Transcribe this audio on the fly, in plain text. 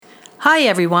Hi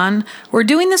everyone. We're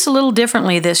doing this a little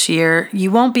differently this year. You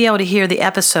won't be able to hear the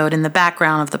episode in the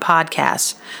background of the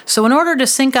podcast. So in order to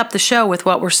sync up the show with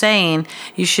what we're saying,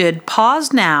 you should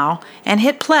pause now and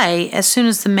hit play as soon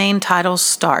as the main titles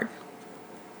start.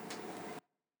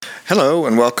 Hello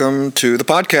and welcome to the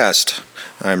podcast.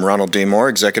 I'm Ronald D. Moore,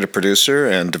 executive producer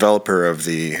and developer of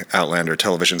the Outlander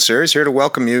television series, here to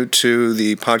welcome you to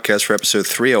the podcast for episode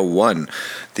 301,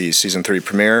 the season 3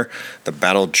 premiere, The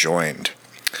Battle Joined.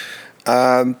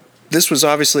 This was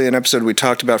obviously an episode we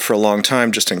talked about for a long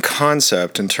time, just in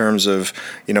concept, in terms of,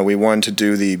 we wanted to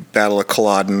do the Battle of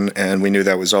Culloden, and we knew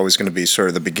that was always going to be sort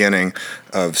of the beginning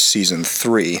of season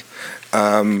 3.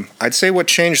 I'd say what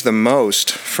changed the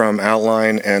most from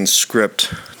outline and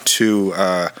script to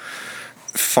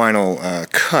final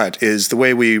cut is the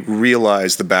way we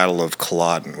realized the Battle of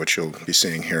Culloden, which you'll be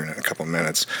seeing here in a couple of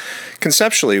minutes.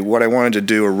 Conceptually, what I wanted to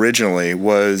do originally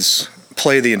was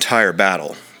play the entire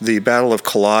battle. The Battle of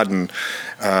Culloden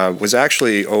was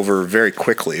actually over very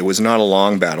quickly. It was not a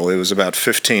long battle. It was about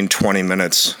 15-20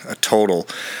 minutes total.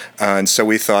 And so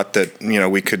we thought that,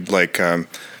 we could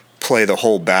play the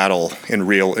whole battle in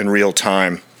real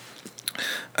time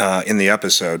in the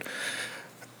episode.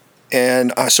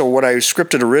 And so what I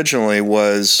scripted originally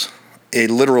was a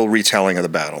literal retelling of the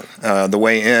battle. The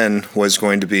way in was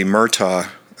going to be Murtaugh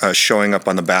showing up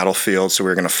on the battlefield, so we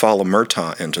were going to follow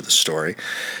Murtaugh into the story.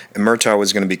 And Murtaugh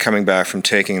was going to be coming back from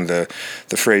taking the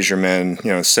Fraser men,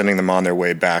 sending them on their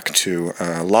way back to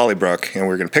Lollybrook, and we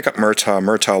were going to pick up Murtaugh.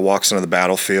 Murtaugh walks into the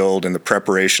battlefield, and the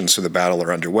preparations for the battle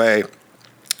are underway.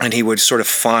 And he would sort of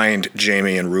find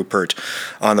Jamie and Rupert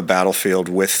on the battlefield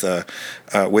with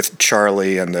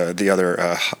Charlie and the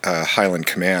other Highland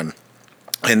Command.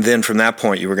 And then from that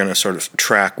point, you were going to sort of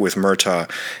track with Murtaugh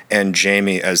and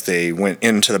Jamie as they went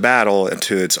into the battle and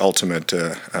to its ultimate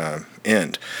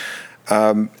end.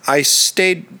 I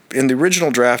stayed in the original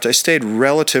draft. I stayed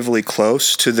relatively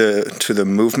close to the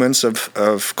movements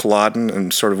of Culloden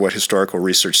and sort of what historical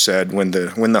research said when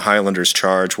the Highlanders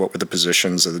charged. What were the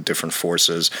positions of the different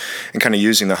forces, and kind of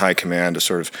using the High Command to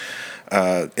sort of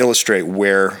illustrate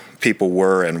where people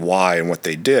were and why and what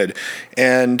they did.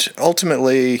 And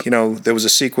ultimately, there was a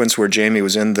sequence where Jamie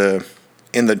was in the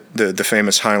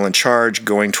famous Highland charge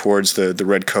going towards the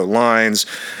Redcoat lines.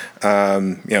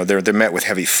 They're met with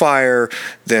heavy fire,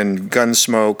 then gun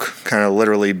smoke kind of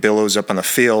literally billows up on the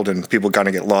field, and people kind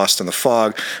of get lost in the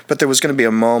fog. But there was going to be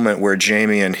a moment where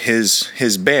Jamie and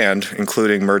his band,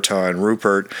 including Murtaugh and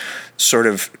Rupert, sort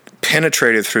of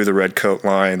penetrated through the Redcoat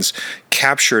lines,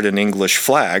 captured an English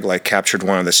flag, captured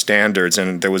one of the standards,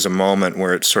 and there was a moment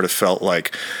where it sort of felt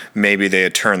like maybe they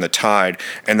had turned the tide,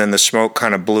 and then the smoke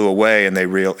kind of blew away, and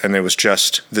it was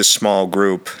just this small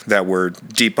group that were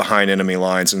deep behind enemy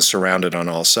lines and surrounded on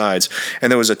all sides.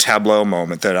 And there was a tableau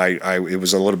moment that it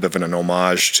was a little bit of an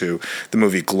homage to the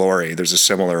movie Glory. There's a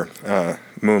similar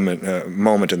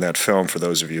moment in that film, for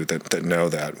those of you that know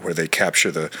that, where they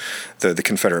capture the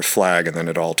Confederate flag and then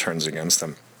it all turns against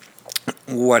them.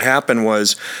 What happened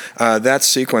was that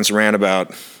sequence ran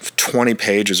about 20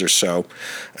 pages or so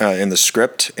in the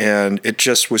script, and it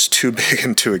just was too big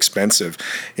and too expensive.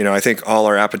 I think all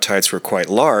our appetites were quite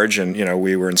large, and,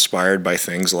 we were inspired by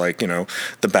things like,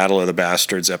 the Battle of the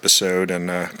Bastards episode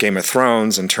and Game of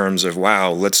Thrones, in terms of,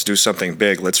 wow, let's do something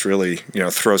big. Let's really,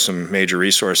 throw some major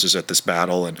resources at this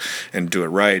battle and do it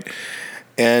right.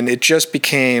 And it just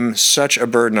became such a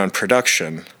burden on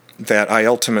production that I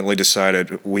ultimately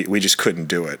decided we just couldn't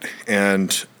do it.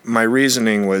 And my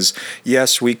reasoning was,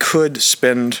 yes, we could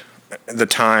spend the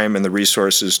time and the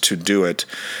resources to do it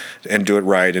and do it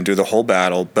right and do the whole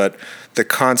battle, but the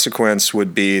consequence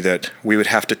would be that we would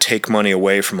have to take money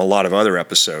away from a lot of other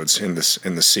episodes in the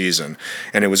season,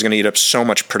 and it was going to eat up so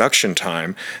much production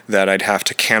time that I'd have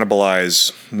to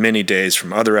cannibalize many days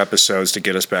from other episodes to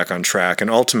get us back on track.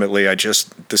 And ultimately, I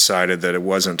just decided that it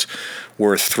wasn't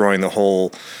worth throwing the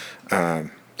whole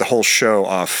show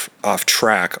off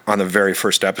track on the very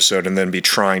first episode and then be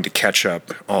trying to catch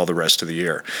up all the rest of the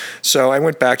year. So I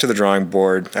went back to the drawing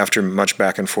board after much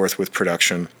back and forth with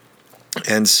production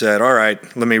and said, all right,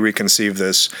 let me reconceive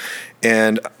this.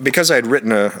 And because I had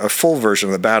written a full version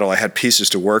of the battle, I had pieces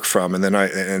to work from,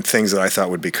 and things that I thought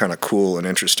would be kind of cool and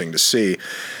interesting to see.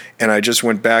 And I just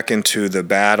went back into the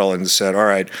battle and said, all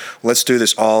right, let's do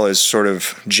this all as sort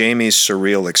of Jamie's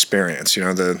surreal experience.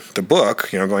 The book,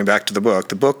 going back to the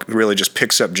book really just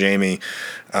picks up Jamie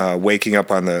waking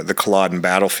up on the Culloden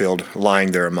battlefield,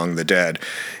 lying there among the dead.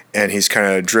 And he's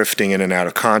kind of drifting in and out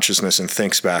of consciousness and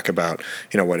thinks back about,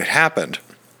 what had happened.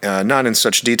 Not in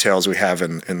such detail as we have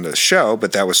in the show,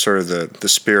 but that was sort of the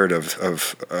spirit of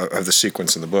the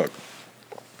sequence in the book.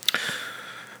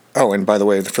 Oh, and by the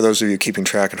way, for those of you keeping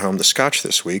track at home, the scotch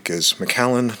this week is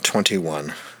Macallan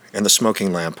 21, and the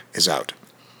smoking lamp is out.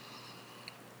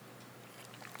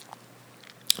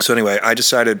 So anyway, I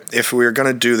decided if we were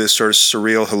going to do this sort of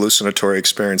surreal, hallucinatory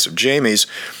experience of Jamie's,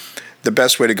 the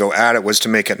best way to go at it was to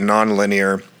make it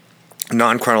non-linear,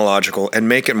 non-chronological, and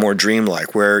make it more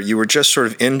dreamlike, where you were just sort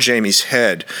of in Jamie's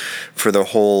head for the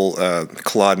whole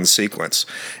Culloden sequence,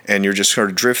 and you're just sort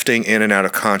of drifting in and out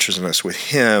of consciousness with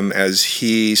him as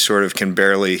he sort of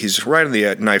he's right on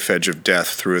the knife edge of death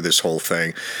through this whole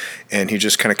thing, and he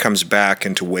just kind of comes back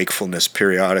into wakefulness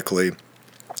periodically.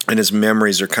 And his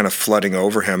memories are kind of flooding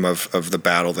over him of the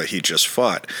battle that he just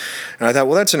fought. And I thought,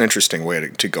 well, that's an interesting way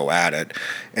to go at it.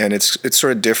 And it's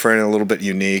sort of different and a little bit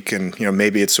unique. And,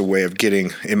 maybe it's a way of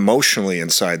getting emotionally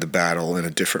inside the battle in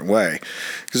a different way.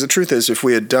 Because the truth is, if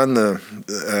we had done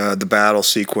the battle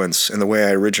sequence in the way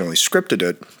I originally scripted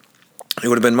it, it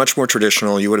would have been much more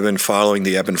traditional. You would have been following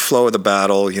the ebb and flow of the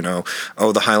battle.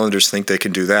 The Highlanders think they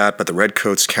can do that, but the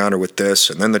Redcoats counter with this,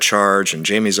 and then the charge, and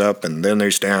Jamie's up, and then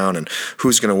he's down, and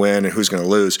who's going to win and who's going to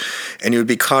lose. And you would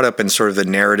be caught up in sort of the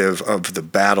narrative of the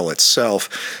battle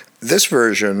itself. This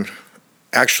version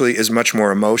actually is much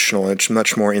more emotional. It's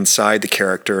much more inside the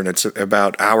character, and it's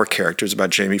about our character. It's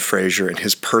about Jamie Fraser and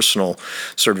his personal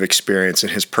sort of experience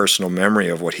and his personal memory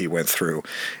of what he went through.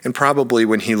 And probably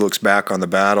when he looks back on the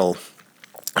battle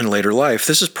in later life,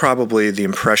 this is probably the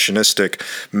impressionistic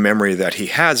memory that he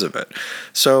has of it.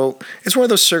 So it's one of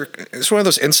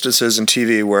those instances in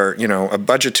TV where a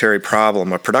budgetary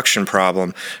problem, a production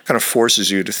problem, kind of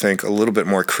forces you to think a little bit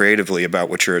more creatively about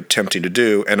what you're attempting to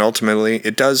do, and ultimately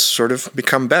it does sort of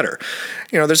become better.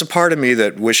 There's a part of me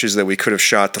that wishes that we could have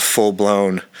shot the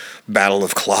full-blown Battle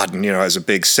of Culloden, as a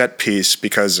big set piece,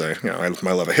 because I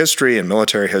love of history and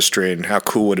military history, and how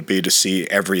cool would it be to see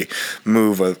every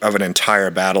move of an entire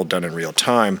battle done in real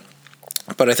time.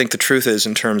 But I think the truth is,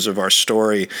 in terms of our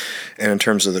story and in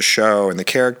terms of the show and the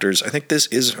characters, I think this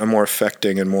is a more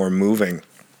affecting and more moving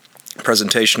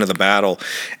presentation of the battle.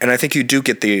 And I think you do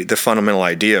get the fundamental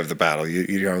idea of the battle.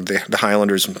 The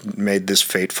Highlanders made this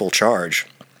fateful charge,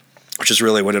 which is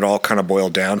really what it all kind of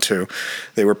boiled down to.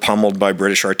 They were pummeled by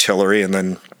British artillery, and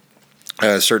then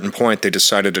at a certain point they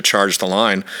decided to charge the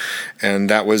line, and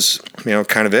that was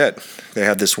kind of it. They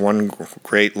had this one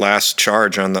great last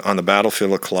charge on the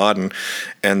battlefield of Culloden,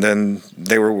 and then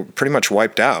they were pretty much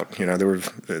wiped out.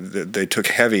 They took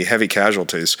heavy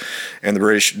casualties, and the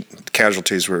British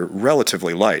casualties were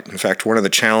relatively light. In fact, one of the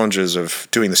challenges of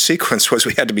doing the sequence was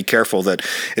we had to be careful that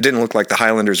it didn't look like the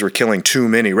Highlanders were killing too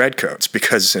many Redcoats,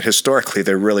 because historically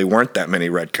there really weren't that many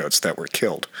Redcoats that were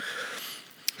killed.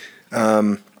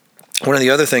 One of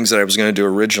the other things that I was going to do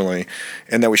originally,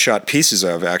 and that we shot pieces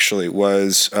of actually,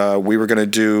 was we were going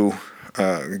to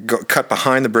cut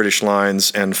behind the British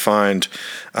lines and find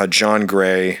John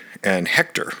Gray and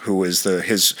Hector, who was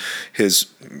his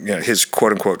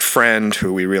quote unquote friend,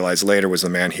 who we realized later was the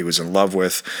man he was in love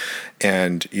with,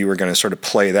 and you were going to sort of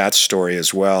play that story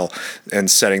as well, and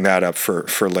setting that up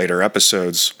for later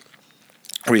episodes,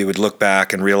 where you would look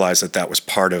back and realize that was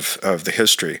part of the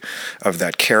history of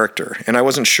that character. And I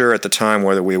wasn't sure at the time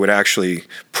whether we would actually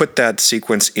put that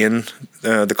sequence in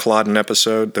the Culloden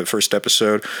episode, the first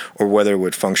episode, or whether it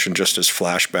would function just as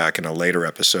flashback in a later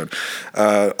episode.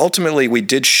 Ultimately, we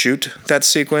did shoot that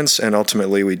sequence, and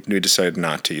ultimately we decided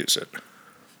not to use it.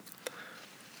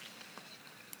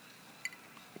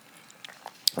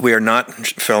 We are not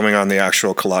filming on the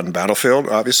actual Culloden battlefield,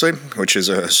 obviously, which is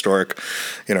a historic,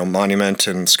 monument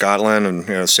in Scotland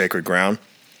and sacred ground.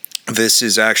 This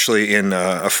is actually in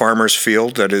a farmer's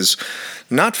field that is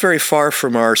not very far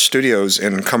from our studios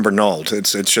in Cumbernauld.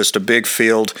 It's just a big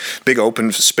field, big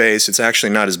open space. It's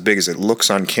actually not as big as it looks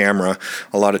on camera.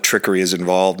 A lot of trickery is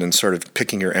involved in sort of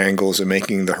picking your angles and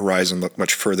making the horizon look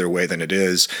much further away than it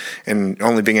is, and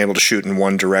only being able to shoot in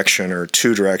one direction or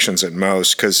two directions at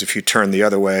most, because if you turn the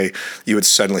other way, you would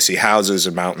suddenly see houses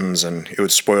and mountains, and it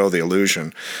would spoil the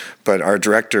illusion. But our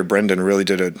director, Brendan, really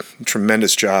did a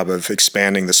tremendous job of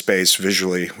expanding the space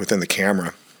visually within the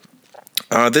camera.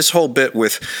 This whole bit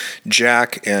with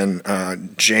Jack and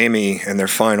Jamie and their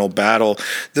final battle,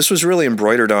 this was really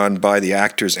embroidered on by the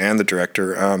actors and the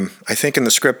director. I think in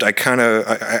the script I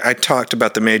talked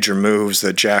about the major moves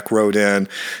that Jack rode in,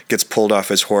 gets pulled off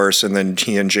his horse, and then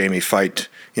he and Jamie fight,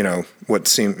 what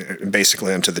seemed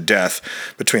basically unto the death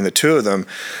between the two of them.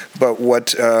 But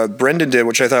what Brendan did,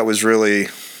 which I thought was really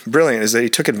brilliant, is that he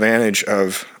took advantage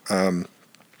of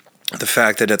the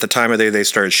fact that at the time of day they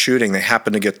started shooting, they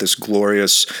happened to get this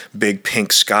glorious big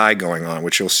pink sky going on,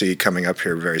 which you'll see coming up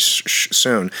here very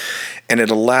soon. And it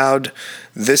allowed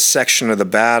this section of the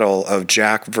battle of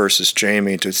Jack versus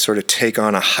Jamie to sort of take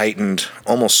on a heightened,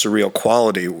 almost surreal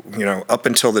quality. Up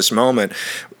until this moment,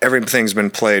 everything's been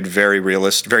played very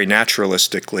realistic, very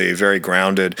naturalistically, very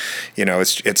grounded.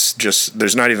 It's just,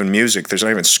 there's not even music, there's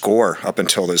not even score up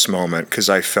until this moment, because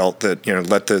I felt that,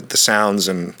 let the sounds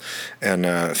and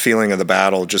feeling of the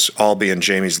battle just all be in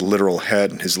Jamie's literal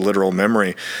head, his literal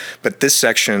memory. But this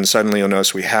section, suddenly you'll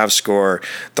notice we have score,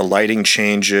 the lighting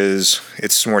changes,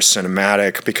 it's more cinematic,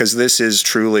 because this is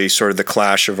truly sort of the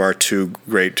clash of our two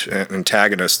great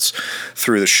antagonists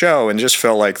through the show, and just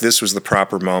felt like this was the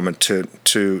proper moment to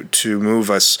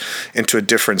move us into a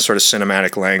different sort of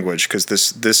cinematic language, because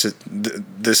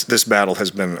this battle has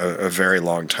been a very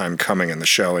long time coming in the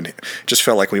show, and it just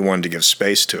felt like we wanted to give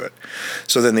space to it.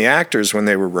 So then the actors, when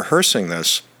they were rehearsing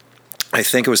this, I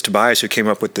think it was Tobias who came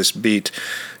up with this beat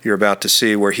you're about to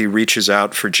see, where he reaches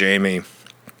out for Jamie,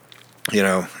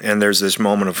 and there's this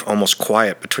moment of almost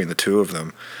quiet between the two of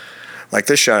them. Like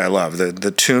this shot I love,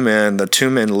 the two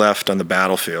men left on the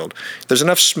battlefield. There's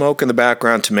enough smoke in the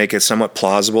background to make it somewhat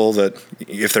plausible that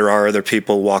if there are other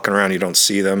people walking around, you don't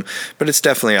see them, but it's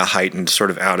definitely a heightened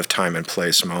sort of out of time and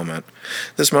place moment.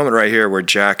 This moment right here where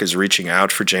Jack is reaching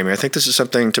out for Jamie, I think this is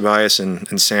something Tobias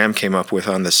and Sam came up with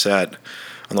on the set,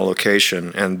 on the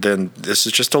location, and then this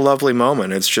is just a lovely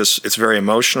moment. It's very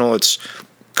emotional, it's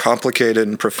complicated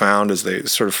and profound as they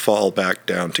sort of fall back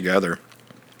down together.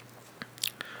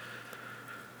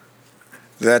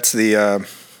 That's the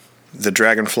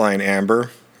dragonfly in amber,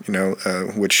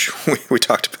 which we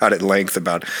talked about at length,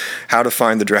 about how to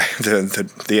find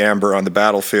the amber on the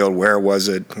battlefield. Where was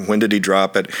it? When did he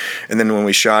drop it? And then when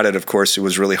we shot it, of course, it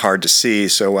was really hard to see,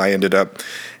 so I ended up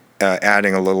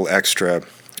adding a little extra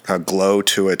glow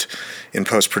to it in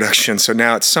post-production. So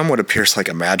now it somewhat appears like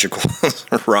a magical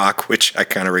rock, which I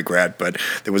kind of regret, but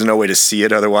there was no way to see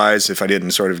it otherwise if I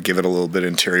didn't sort of give it a little bit of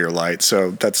interior light.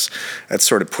 So that's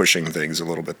sort of pushing things a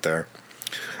little bit there.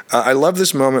 I love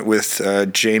this moment with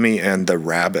Jamie and the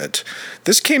rabbit.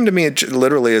 This came to me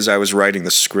literally as I was writing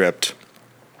the script,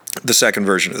 the second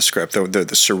version of the script, the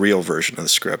surreal version of the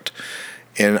script.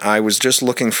 And I was just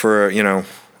looking for,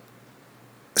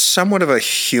 somewhat of a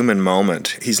human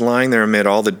moment. He's lying there amid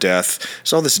all the death.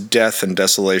 There's all this death and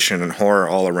desolation and horror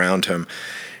all around him.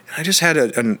 And I just had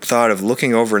a thought of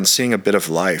looking over and seeing a bit of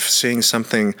life, seeing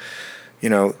something,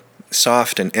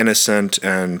 soft and innocent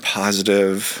and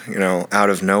positive, out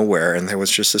of nowhere. And there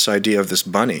was just this idea of this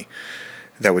bunny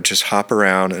that would just hop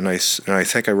around. And I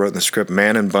think I wrote in the script,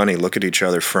 man and bunny look at each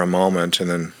other for a moment, and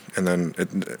then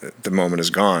the moment is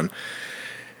gone.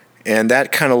 And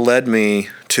that kind of led me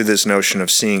to this notion of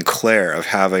seeing Claire, of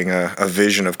having a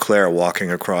vision of Claire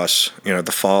walking across,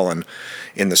 the fallen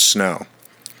in the snow.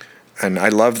 And I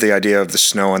love the idea of the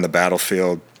snow on the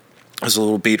battlefield. There's a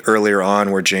little beat earlier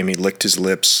on where Jamie licked his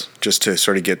lips just to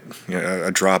sort of get a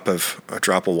drop of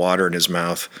water in his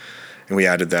mouth, and we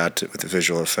added that with the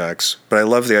visual effects. But I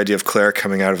love the idea of Claire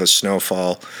coming out of a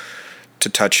snowfall to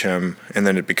touch him, and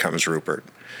then it becomes Rupert.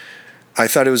 I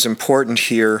thought it was important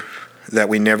here that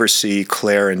we never see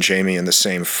Claire and Jamie in the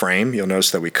same frame. You'll notice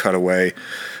that we cut away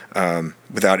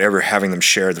without ever having them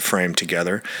share the frame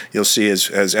together. You'll see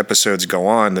as episodes go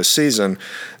on this season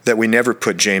that we never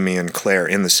put Jamie and Claire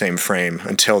in the same frame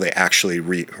until they actually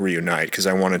reunite, because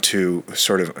I wanted to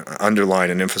sort of underline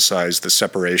and emphasize the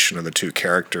separation of the two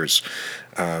characters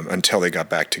until they got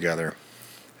back together.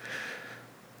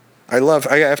 I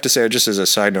have to say, just as a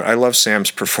side note, I love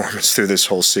Sam's performance through this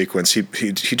whole sequence.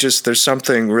 He just, there's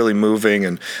something really moving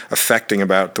and affecting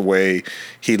about the way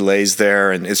he lays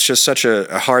there, and it's just such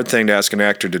a hard thing to ask an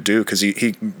actor to do, because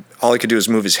he all he could do is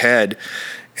move his head,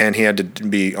 and he had to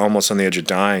be almost on the edge of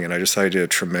dying, and I just thought he did a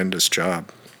tremendous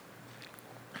job.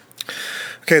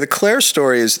 Okay, the Claire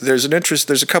story is, there's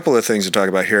a couple of things to talk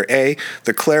about here. A,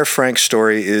 the Claire Frank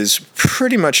story is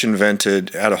pretty much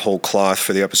invented out of whole cloth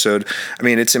for the episode. I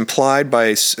mean, it's implied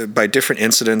by different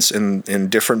incidents in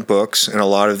different books, and a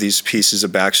lot of these pieces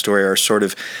of backstory are sort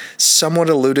of somewhat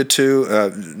alluded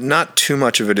to. Not too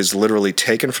much of it is literally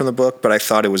taken from the book, but I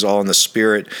thought it was all in the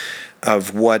spirit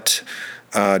of what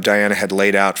Diana had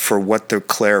laid out for what the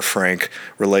Claire-Frank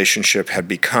relationship had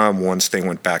become once they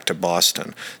went back to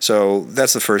Boston. So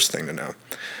that's the first thing to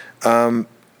know.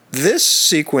 This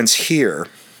sequence here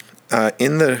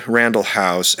in the Randall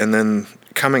house, and then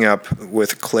coming up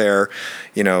with Claire,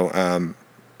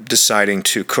 deciding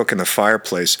to cook in the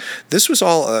fireplace, this was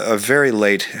all a very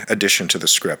late addition to the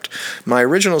script. My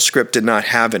original script did not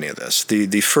have any of this.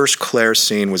 The first Claire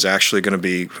scene was actually going to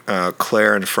be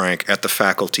Claire and Frank at the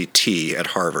faculty tea at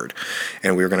Harvard,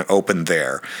 and we were going to open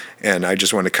there. And I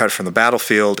just wanted to cut from the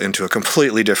battlefield into a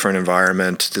completely different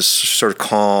environment, this sort of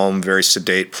calm, very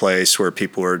sedate place where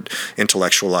people were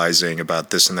intellectualizing about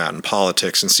this and that in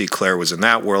politics, and see Claire was in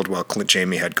that world while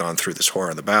Jamie had gone through this horror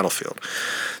on the battlefield.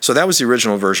 So that was the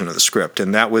original version of the script,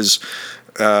 and that was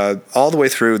all the way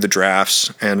through the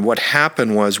drafts. And what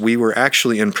happened was we were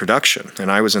actually in production,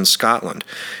 and I was in Scotland,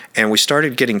 and we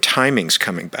started getting timings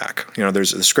coming back.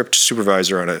 There's a script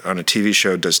supervisor on a TV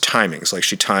show does timings, like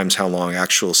she times how long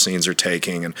actual scenes are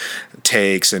taking and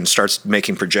takes, and starts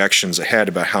making projections ahead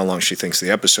about how long she thinks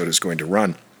the episode is going to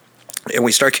run. And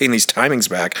we start getting these timings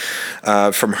back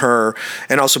from her,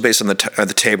 and also based on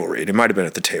the table read. It might have been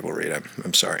at the table read.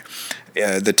 I'm sorry.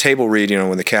 The table read,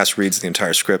 when the cast reads the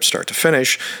entire script start to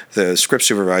finish, the script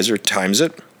supervisor times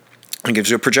it and gives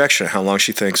you a projection of how long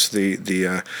she thinks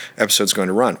the episode's going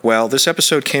to run. Well, this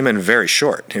episode came in very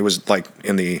short. It was like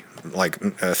in the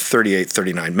 38,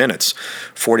 39 minutes,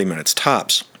 40 minutes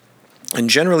tops. And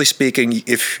generally speaking,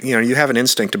 if you have an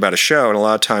instinct about a show, and a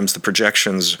lot of times the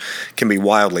projections can be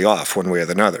wildly off one way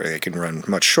or another. They can run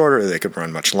much shorter, they can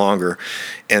run much longer,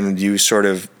 and you sort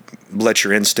of let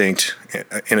your instinct,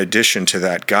 in addition to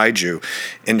that, guide you.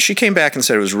 And she came back and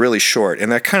said it was really short, and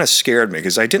that kind of scared me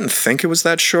because I didn't think it was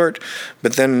that short.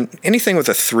 But then anything with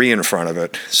a 3 in front of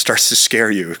it starts to scare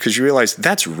you because you realize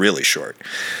that's really short.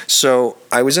 So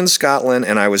I was in Scotland,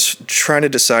 and I was trying to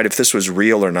decide if this was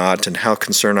real or not, and how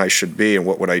concerned I should be, and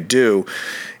what would I do.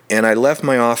 And I left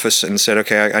my office and said,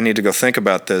 okay, I need to go think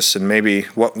about this, and maybe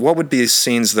what would be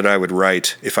scenes that I would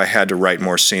write if I had to write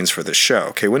more scenes for this show.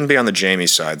 Okay, it wouldn't be on the Jamie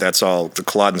side. That's all. The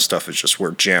Culloden stuff is just,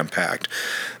 we're jam-packed.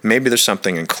 Maybe there's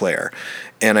something in Claire.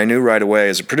 And I knew right away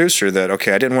as a producer that,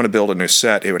 okay, I didn't want to build a new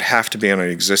set. It would have to be on an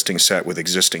existing set with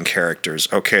existing characters.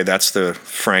 Okay, that's the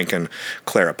Frank and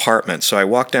Claire apartment. So I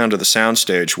walked down to the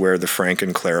soundstage where the Frank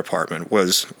and Claire apartment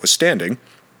was standing,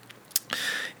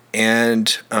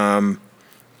 and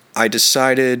I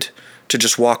decided to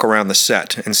just walk around the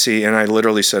set and see, and I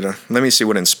literally said, let me see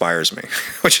what inspires me,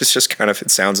 which is just kind of, it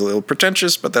sounds a little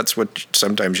pretentious, but that's what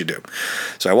sometimes you do.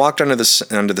 So I walked onto the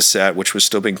set, which was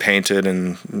still being painted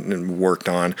and worked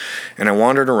on, and I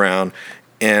wandered around,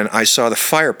 and I saw the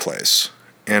fireplace,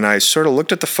 and I sort of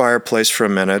looked at the fireplace for a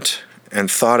minute and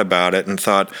thought about it, and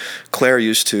thought Claire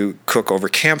used to cook over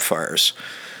campfires.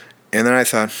 And then I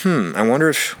thought, I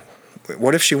wonder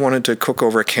what if she wanted to cook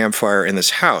over a campfire in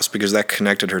this house, because that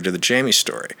connected her to the Jamie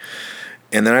story.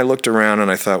 And then I looked around and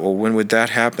I thought, well, when would that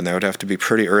happen? That would have to be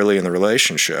pretty early in the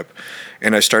relationship.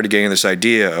 And I started getting this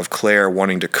idea of Claire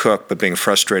wanting to cook but being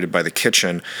frustrated by the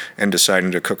kitchen and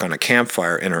deciding to cook on a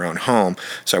campfire in her own home.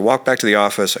 So I walked back to the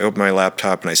office, I opened my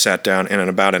laptop, and I sat down, and in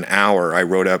about an hour I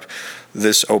wrote up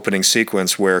this opening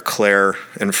sequence where Claire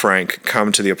and Frank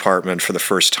come to the apartment for the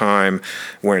first time,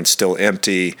 where it's still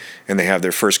empty, and they have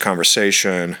their first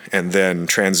conversation, and then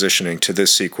transitioning to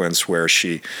this sequence where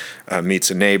she meets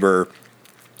a neighbor,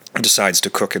 decides to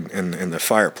cook in the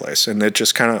fireplace. And it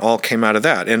just kind of all came out of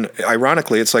that. And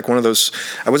ironically, it's like one of those,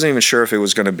 I wasn't even sure if it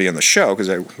was going to be in the show, because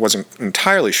I wasn't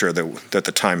entirely sure that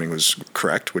the timing was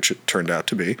correct, which it turned out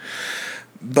to be.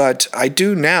 But I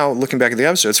do now, looking back at the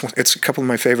episodes, it's a couple of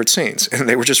my favorite scenes. And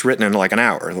they were just written in like an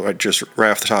hour, like just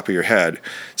right off the top of your head.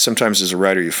 Sometimes as a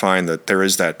writer, you find that there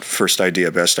is that first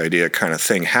idea, best idea kind of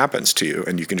thing happens to you,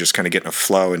 and you can just kind of get in a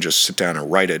flow and just sit down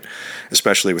and write it,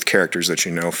 especially with characters that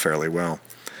you know fairly well.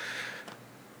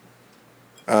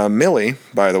 Millie,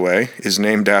 by the way, is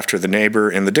named after the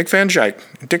neighbor in the Dick Van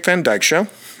Dyke Show,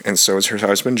 and so is her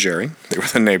husband, Jerry. They were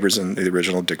the neighbors in the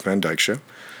original Dick Van Dyke Show.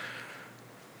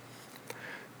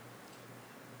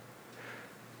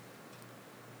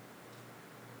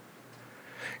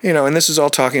 And this is all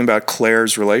talking about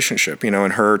Claire's relationship,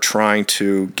 and her trying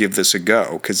to give this a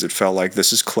go, because it felt like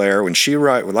this is Claire. When she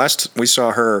arrived, last we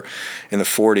saw her in the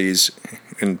 40s,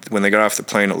 and when they got off the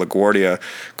plane at LaGuardia,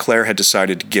 Claire had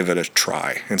decided to give it a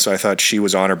try. And so I thought she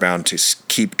was honor bound to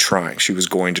keep trying. She was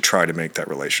going to try to make that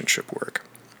relationship work.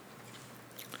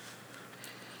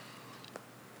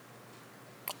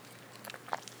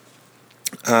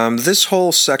 This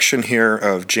whole section here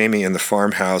of Jamie in the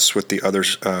farmhouse with the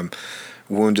others,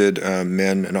 wounded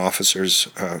men and officers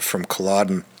from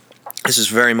Culloden. This is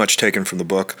very much taken from the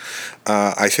book.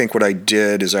 I think what I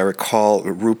did is I recall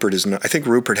I think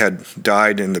Rupert had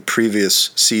died in the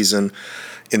previous season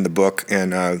in the book,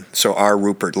 and so our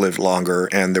Rupert lived longer,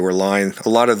 and there were a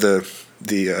lot of the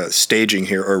staging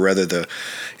here, or rather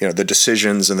the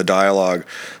decisions and the dialogue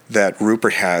that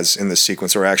Rupert has in this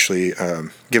sequence are actually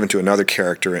given to another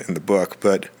character in the book.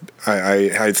 But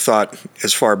I thought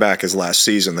as far back as last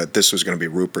season that this was going to be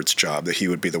Rupert's job, that he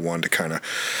would be the one to kind of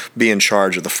be in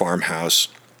charge of the farmhouse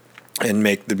and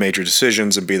make the major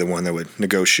decisions and be the one that would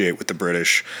negotiate with the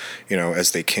British,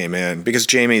 as they came in. Because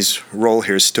Jamie's role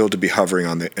here is still to be hovering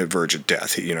on the verge of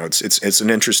death. It's an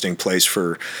interesting place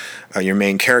for your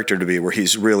main character to be, where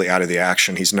he's really out of the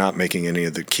action. He's not making any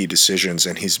of the key decisions,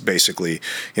 and he's basically,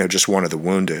 just one of the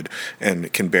wounded,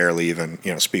 and can barely even,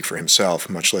 speak for himself,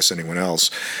 much less anyone else.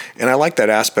 And I like that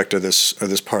aspect of this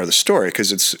part of the story,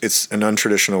 because it's an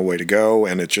untraditional way to go,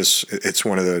 and it's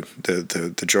one of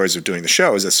the joys of doing the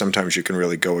show, is that sometimes you can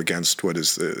really go against what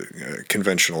is the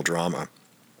conventional drama.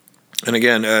 And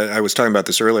again, I was talking about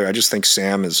this earlier, I just think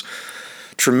Sam is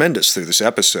tremendous through this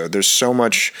episode. There's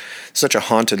such a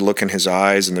haunted look in his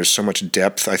eyes, and there's so much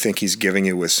depth I think he's giving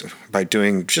you by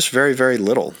doing just very, very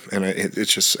little. And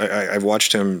I've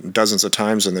watched him dozens of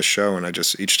times in this show, and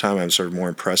each time I'm sort of more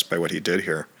impressed by what he did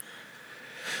here.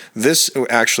 This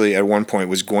actually at one point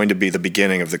was going to be the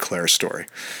beginning of the Claire story.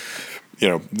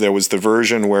 There was the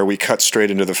version where we cut straight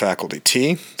into the faculty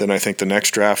tea. Then I think the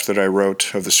next draft that I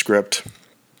wrote of the script,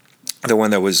 the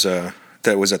one that was at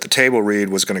the table read,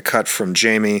 was going to cut from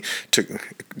Jamie's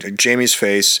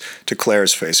face to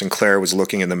Claire's face, and Claire was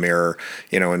looking in the mirror,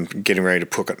 and getting ready to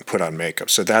put on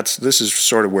makeup. So this is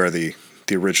sort of where the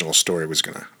original story was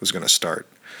gonna start.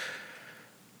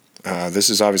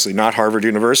 This is obviously not Harvard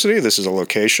University. This is a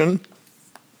location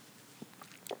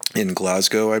in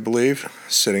Glasgow, I believe,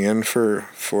 sitting in for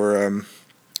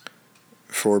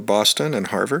Boston and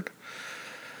Harvard.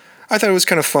 I thought it was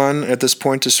kind of fun at this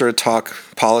point to sort of talk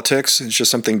politics. It's just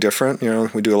something different.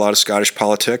 We do a lot of Scottish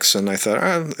politics, and I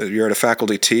thought, you're at a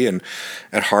faculty tea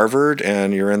at Harvard,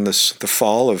 and you're in the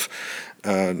fall of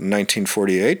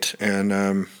 1948,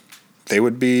 and they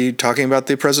would be talking about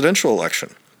the presidential election.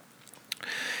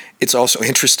 It's also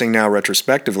interesting now,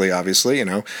 retrospectively, obviously,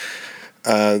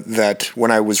 that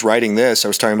when I was writing this, I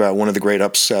was talking about one of the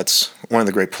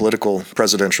great political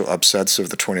presidential upsets of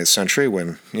the 20th century,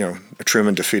 when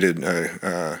Truman defeated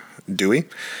Dewey,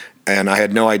 and I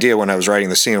had no idea when I was writing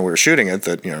the scene and we were shooting it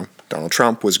that Donald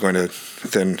Trump was going to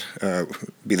then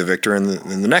be the victor in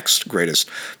the next greatest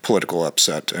political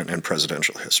upset in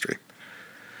presidential history.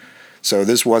 So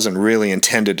this wasn't really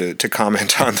intended to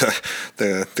comment on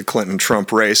the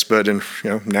Clinton-Trump race, but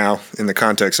now in the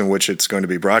context in which it's going to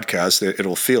be broadcast,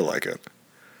 it'll feel like it.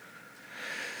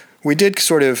 We did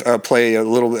sort of play a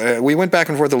little. We went back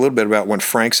and forth a little bit about when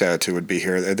Frank's attitude would be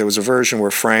here. There was a version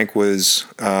where Frank was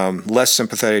less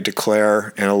sympathetic to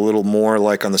Claire and a little more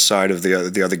like on the side of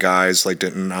the other guys,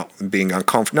 like not being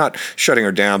uncomfortable, not shutting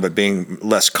her down, but being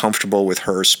less comfortable with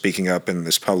her speaking up in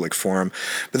this public forum.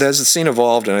 But as the scene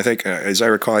evolved, and I think, as I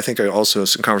recall, I also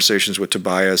some conversations with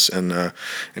Tobias and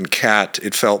Kat,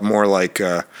 it felt more like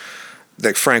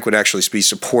that Frank would actually be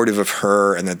supportive of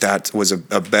her, and that was a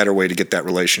better way to get that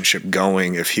relationship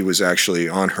going if he was actually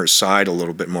on her side a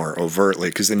little bit more overtly,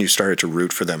 because then you started to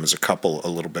root for them as a couple a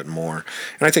little bit more.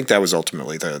 And I think that was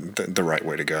ultimately the right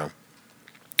way to go.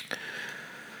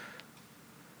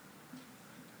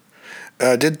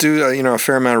 I did do a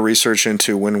fair amount of research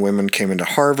into when women came into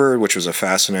Harvard, which was a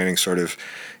fascinating sort of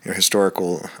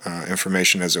historical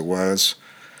information as it was.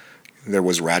 There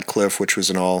was Radcliffe, which was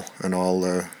an all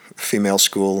female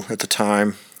school at the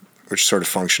time, which sort of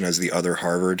functioned as the other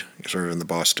Harvard, sort of in the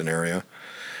Boston area.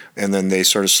 And then they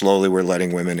sort of slowly were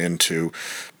letting women into,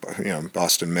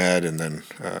 Boston Med, and then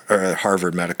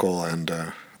Harvard Medical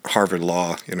and Harvard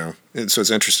Law. And so it's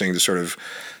interesting to sort of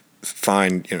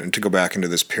find, to go back into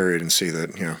this period and see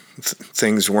that,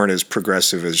 things weren't as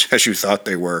progressive as you thought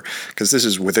they were, because this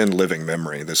is within living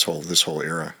memory, this whole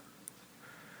era.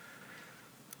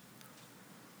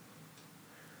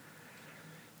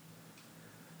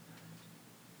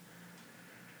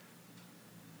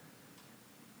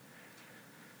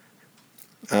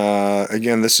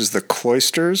 Again, this is the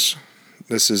Cloisters.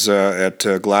 This is at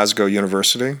Glasgow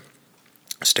University,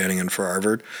 standing in for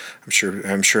Harvard.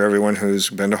 I'm sure everyone who's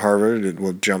been to Harvard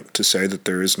will jump to say that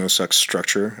there is no such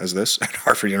structure as this at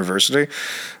Harvard University.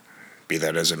 Be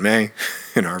that as it may,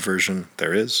 in our version,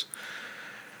 there is.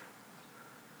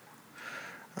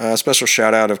 Special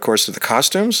shout out, of course, to the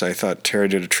costumes. I thought Terry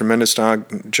did a tremendous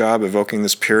job evoking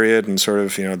this period and sort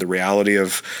of, the reality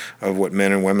of what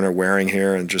men and women are wearing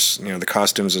here, and just, the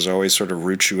costumes as always sort of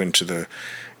root you into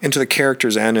the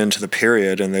characters and into the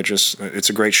period, and it's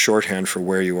a great shorthand for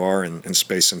where you are in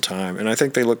space and time. And I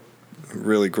think they look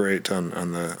really great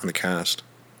on the cast.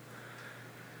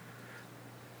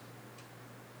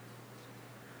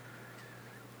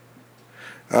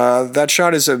 That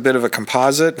shot is a bit of a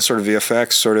composite, sort of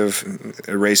VFX, sort of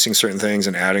erasing certain things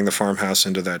and adding the farmhouse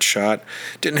into that shot.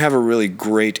 Didn't have a really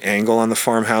great angle on the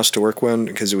farmhouse to work with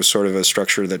because it was sort of a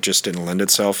structure that just didn't lend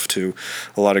itself to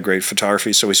a lot of great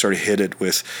photography, so we sort of hid it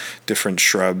with different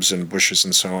shrubs and bushes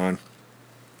and so on.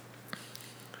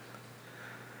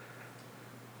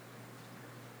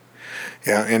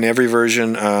 Yeah, in every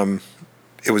version,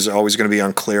 it was always going to be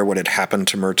unclear what had happened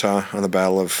to Murtaugh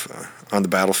on the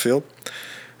battlefield.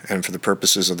 And for the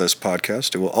purposes of this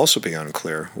podcast, it will also be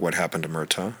unclear what happened to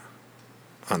Murtaugh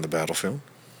on the battlefield.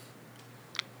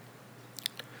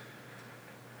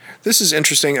 This is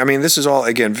interesting. I mean, this is all,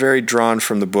 again, very drawn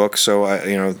from the book, so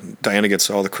Diana gets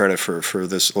all the credit for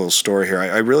this little story here.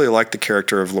 I really like the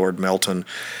character of Lord Melton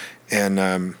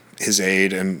and his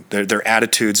aide and their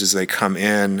attitudes as they come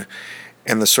in,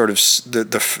 and the sort of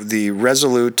the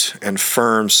resolute and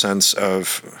firm sense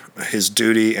of his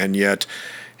duty and yet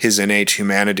his innate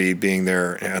humanity being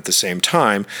there at the same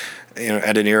time,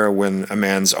 at an era when a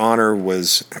man's honor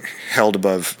was held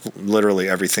above literally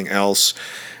everything else.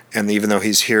 And even though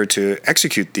he's here to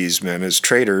execute these men as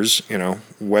traitors,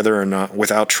 whether or not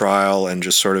without trial and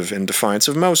just sort of in defiance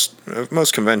of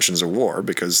most conventions of war,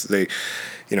 because they,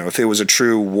 if it was a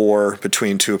true war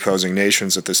between two opposing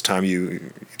nations at this time,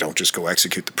 you don't just go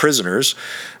execute the prisoners.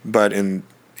 But in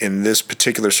this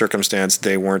particular circumstance,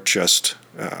 they weren't just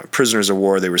prisoners of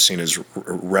war, they were seen as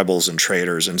rebels and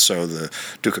traitors, and so the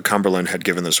Duke of Cumberland had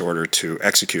given this order to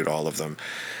execute all of them,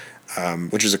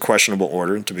 which is a questionable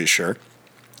order, to be sure,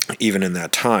 even in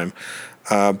that time.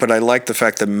 But I like the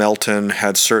fact that Melton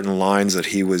had certain lines that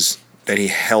he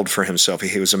held for himself.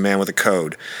 He was a man with a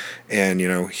code, and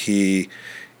he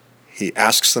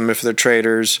asks them if they're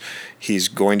traitors. He's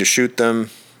going to shoot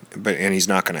them, and he's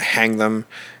not going to hang them.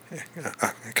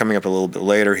 Coming up a little bit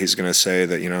later, he's going to say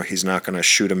that he's not going to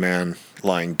shoot a man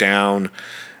lying down,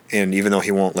 and even though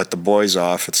he won't let the boys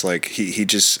off, it's like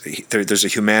there's a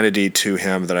humanity to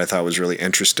him that I thought was really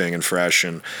interesting and fresh,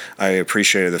 and I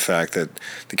appreciated the fact that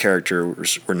the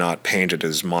characters were not painted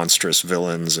as monstrous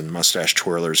villains and mustache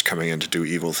twirlers coming in to do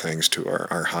evil things to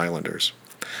our Highlanders.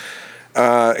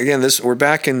 Again, we're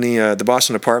back in the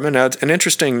Boston apartment. Now, an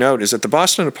interesting note is that the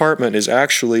Boston apartment is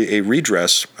actually a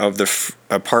redress of the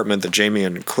apartment that Jamie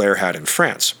and Claire had in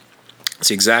France. It's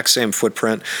the exact same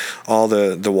footprint. All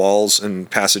the walls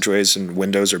and passageways and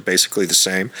windows are basically the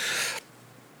same.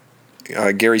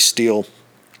 Gary Steele,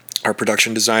 our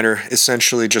production designer,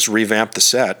 essentially just revamped the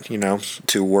set,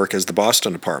 to work as the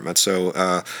Boston apartment.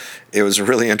 So it was a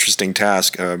really interesting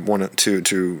task,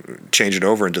 to change it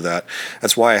over into that.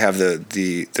 That's why I have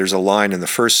there's a line in the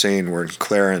first scene where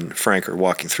Claire and Frank are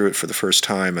walking through it for the first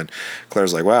time, and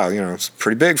Claire's like, "Wow, it's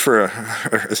pretty big for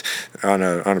on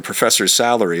a professor's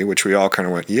salary," which we all kind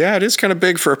of went, "Yeah, it is kind of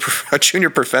big for a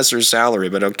junior professor's salary,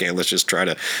 but okay, let's just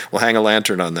we'll hang a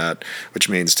lantern on that," which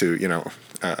means to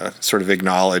sort of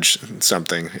acknowledge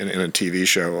something in a TV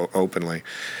show openly,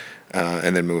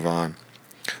 and then move on.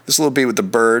 This little beat with the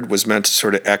bird was meant to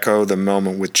sort of echo the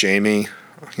moment with Jamie,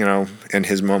 and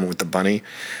his moment with the bunny.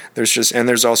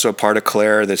 There's also a part of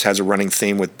Claire that has a running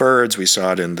theme with birds. We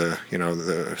saw it in the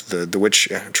witch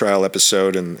trial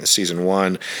episode in season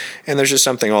 1, and there's just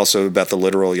something also about the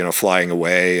literal, flying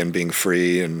away and being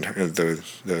free, and the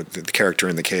character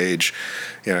in the cage,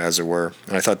 as it were.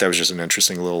 And I thought that was just an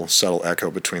interesting little subtle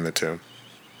echo between the two.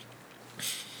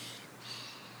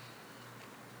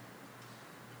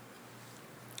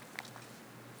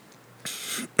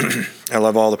 I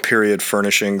love all the period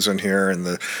furnishings in here, and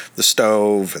the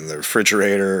stove and the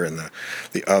refrigerator and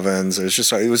the ovens.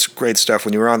 It was great stuff.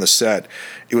 When you were on the set,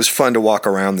 it was fun to walk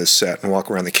around this set and walk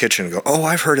around the kitchen and go, "Oh,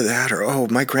 I've heard of that," or "Oh,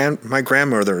 my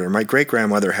grandmother or my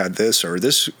great-grandmother had this," or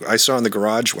 "This I saw in the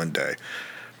garage one day."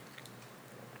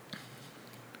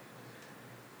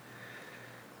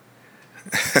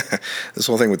 This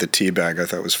whole thing with the tea bag I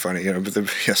thought was funny.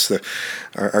 But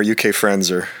our UK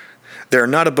friends they're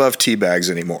not above tea bags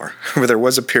anymore. But there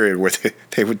was a period where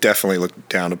they would definitely look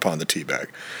down upon the tea bag.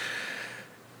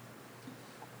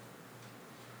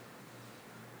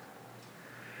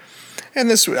 And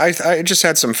I just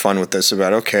had some fun with this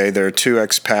about, okay, there are two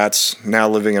expats now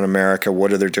living in America.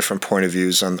 What are their different point of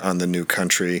views on the new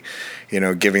country?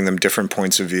 Giving them different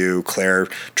points of view. Claire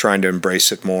trying to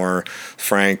embrace it more.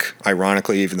 Frank,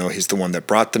 ironically, even though he's the one that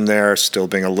brought them there, still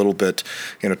being a little bit,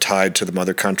 tied to the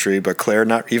mother country. But Claire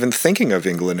not even thinking of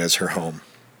England as her home.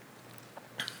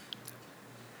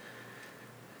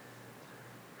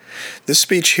 This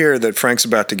speech here that Frank's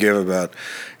about to give about,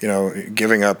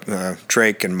 giving up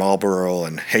Drake and Marlborough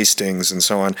and Hastings and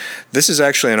so on, this is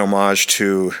actually an homage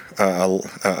to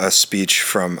a speech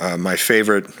from my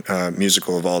favorite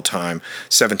musical of all time,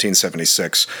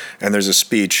 1776. And there's a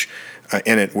speech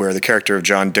in it where the character of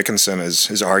John Dickinson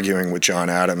is arguing with John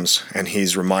Adams, and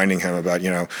he's reminding him about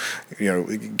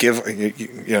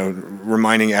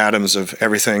reminding Adams of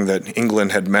everything that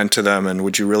England had meant to them, and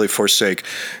would you really forsake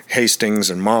Hastings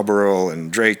and Marlborough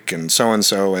and Drake and so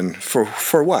and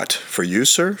for what? For you,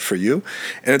 sir? For you?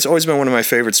 And it's always been one of my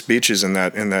favorite speeches in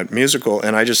that musical,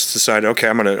 and I just decided, okay,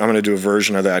 I'm gonna do a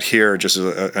version of that here, just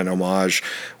as an homage,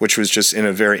 which was just in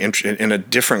a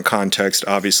different context,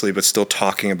 obviously, but still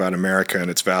talking about America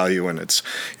and its value and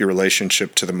your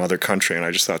relationship to the mother country. And I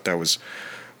just thought that was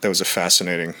a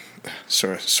fascinating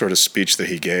sort of speech that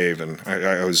he gave, and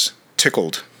I was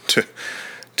tickled to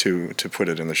put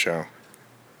it in the show.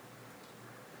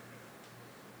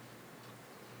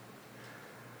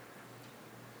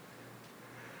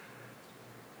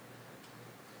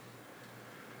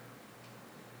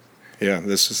 Yeah,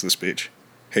 this is the speech.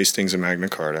 Hastings and Magna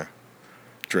Carta,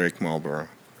 Drake, Marlborough.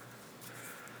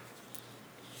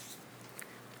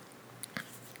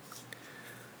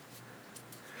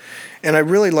 And I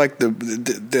really like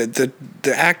the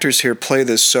actors here play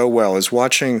this so well. Is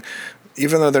watching,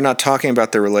 even though they're not talking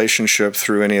about their relationship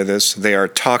through any of this, they are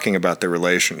talking about their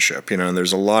relationship. And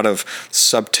there's a lot of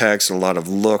subtext, a lot of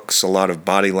looks, a lot of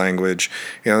body language.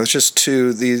 It's just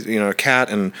these.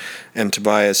 Kat and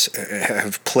Tobias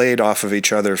have played off of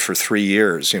each other for 3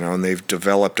 years. And they've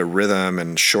developed a rhythm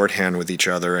and shorthand with each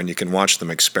other. And you can watch them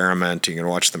experiment. You can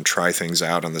watch them try things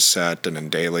out on the set and in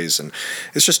dailies. And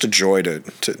it's just a joy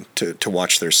to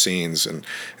watch their scenes and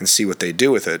see what they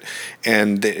do with it.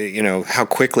 And how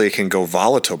quickly it can go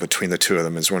volatile between the two of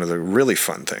them is one of the really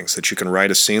fun things, that you can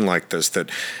write a scene like this that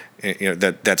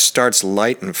starts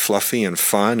light and fluffy and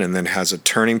fun, and then has a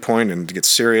turning point and gets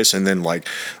serious, and then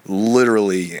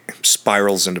literally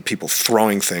spirals into people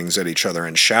throwing things at each other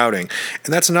and shouting.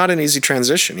 And that's not an easy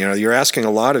transition. You're asking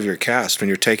a lot of your cast when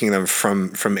you're taking them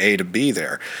from A to B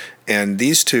there, and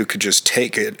these two could just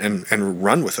take it and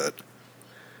run with it.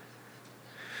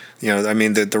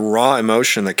 The raw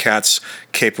emotion that Kat's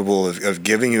capable of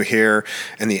giving you here,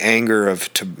 and the anger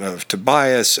of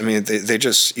Tobias. They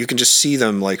just, you can just see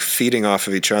them feeding off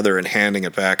of each other and handing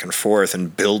it back and forth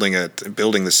and building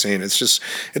the scene.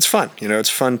 It's fun. It's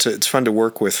fun to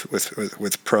work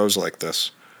with pros like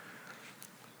this.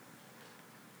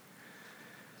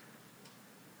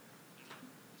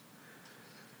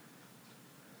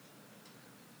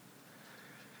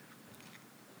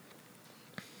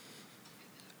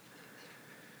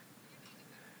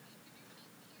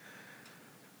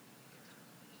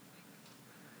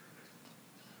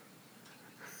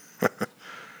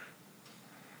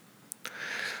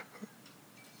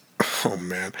 Oh,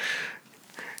 man.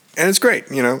 And it's great.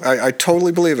 I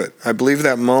totally believe it. I believe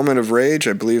that moment of rage.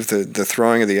 I believe the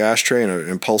throwing of the ashtray in an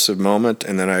impulsive moment.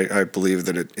 And then I believe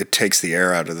that it takes the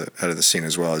air out of the scene,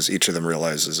 as well, as each of them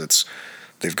realizes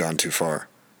they've gone too far.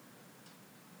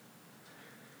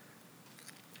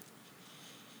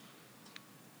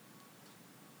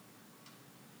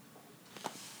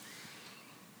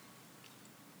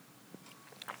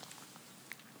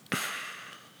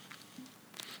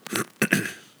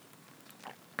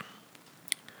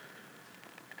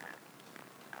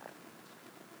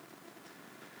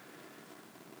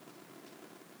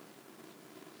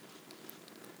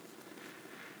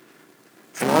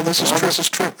 And all this is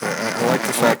true. I like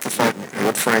the fact that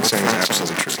what Frank's saying is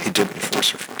absolutely true. He didn't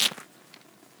force her.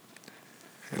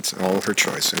 It's all her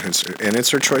choice, and it's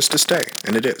her choice to stay,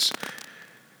 and it is.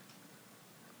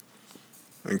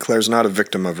 Claire's not a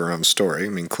victim of her own story.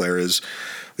 Claire is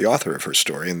the author of her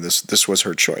story, and this was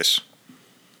her choice.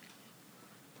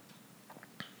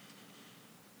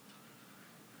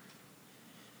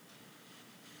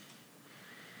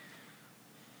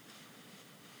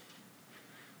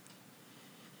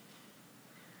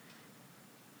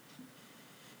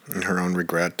 And her own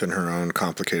regret and her own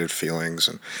complicated feelings,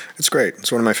 and it's great.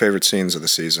 It's one of my favorite scenes of the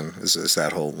season. Is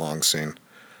that whole long scene.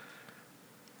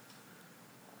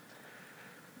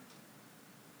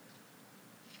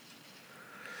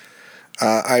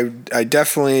 I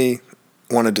definitely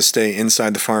wanted to stay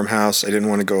inside the farmhouse. I didn't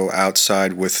want to go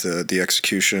outside with the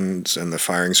executions and the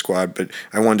firing squad, but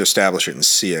I wanted to establish it and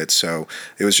see it. So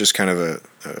it was just kind of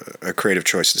a creative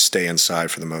choice to stay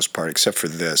inside for the most part, except for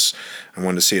this. I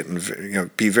wanted to see it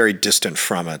and be very distant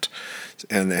from it,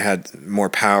 and it had more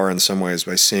power in some ways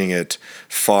by seeing it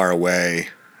far away.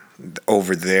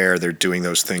 Over there, they're doing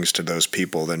those things to those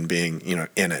people than being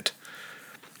in it.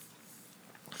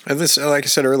 And this, like I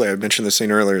said earlier, I mentioned the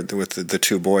scene earlier with the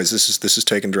two boys. This is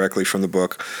taken directly from the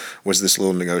book. Was this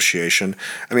little negotiation?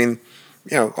 I mean,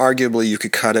 arguably you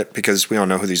could cut it because we don't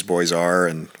know who these boys are,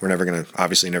 and we're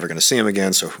obviously never going to see them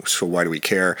again. So why do we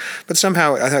care? But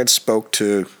somehow I thought it spoke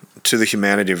to the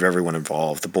humanity of everyone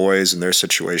involved, the boys and their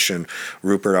situation,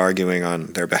 Rupert arguing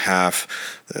on their behalf,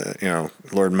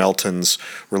 Lord Melton's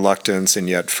reluctance and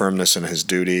yet firmness in his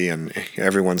duty, and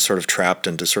everyone sort of trapped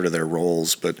into sort of their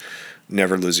roles, but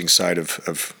never losing sight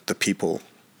of the people.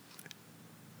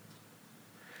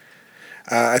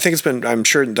 I think I'm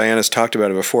sure Diana's talked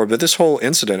about it before, but this whole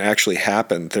incident actually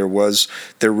happened. There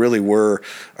really were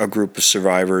a group of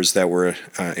survivors that were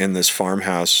in this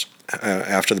farmhouse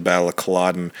after the Battle of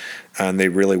Culloden, and they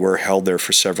really were held there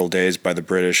for several days by the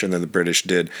British, and then the British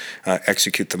did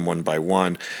execute them one by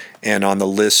one. And on the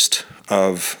list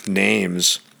of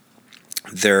names,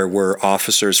 there were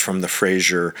officers from the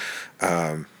Fraser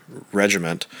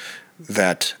regiment,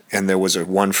 and there was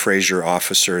one Fraser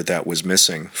officer that was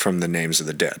missing from the names of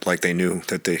the dead. Like, they knew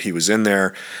that he was in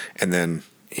there, and then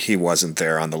he wasn't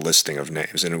there on the listing of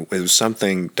names. And it was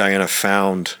something Diana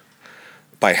found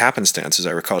by happenstance, as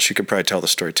I recall. She could probably tell the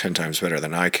story 10 times better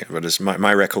than I can, but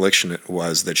my recollection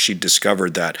was that she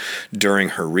discovered that during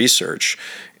her research,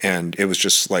 and it was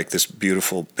just like this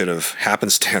beautiful bit of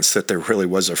happenstance that there really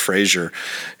was a Fraser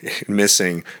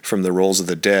missing from the rolls of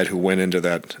the dead who went into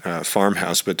that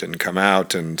farmhouse but didn't come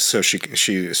out, and so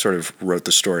she sort of wrote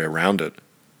the story around it.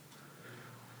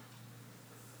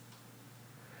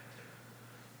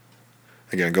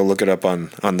 Again, go look it up on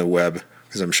the web,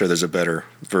 because I'm sure there's a better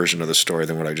version of the story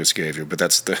than what I just gave you, but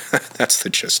that's the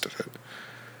gist of it.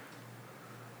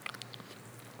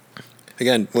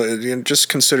 Again, just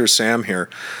consider Sam here.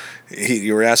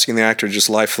 You were asking the actor to just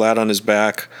lie flat on his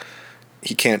back.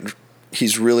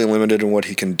 He's really limited in what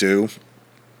he can do.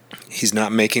 He's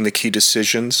not making the key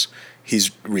decisions.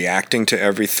 He's reacting to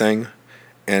everything,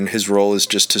 and his role is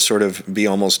just to sort of be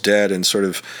almost dead and sort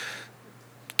of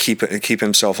keep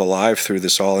himself alive through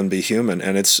this all and be human,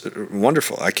 and it's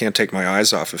wonderful. I can't take my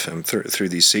eyes off of him through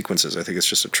these sequences. I think it's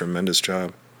just a tremendous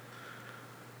job.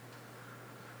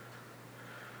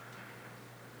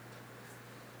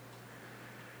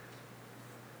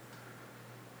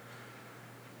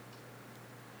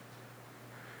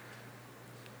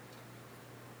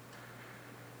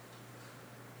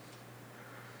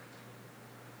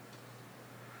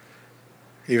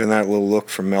 Even that little look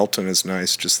from Melton is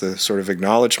nice, just the sort of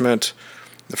acknowledgement,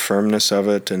 the firmness of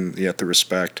it, and yet the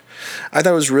respect. I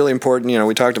thought it was really important,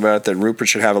 we talked about it, that Rupert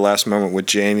should have a last moment with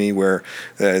Jamie where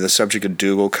the subject of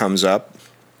Dougal comes up.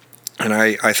 And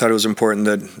I thought it was important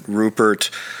that Rupert,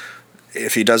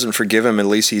 if he doesn't forgive him, at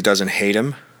least he doesn't hate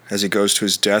him as he goes to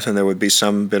his death, and there would be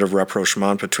some bit of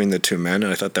rapprochement between the two men.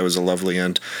 And I thought that was a lovely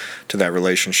end to that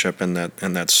relationship and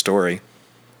that story.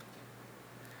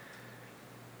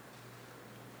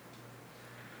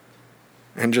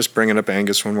 And just bringing up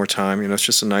Angus one more time, it's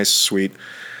just a nice, sweet,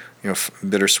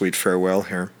 bittersweet farewell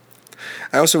here.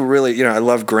 I also really, I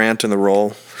love Grant in the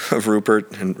role of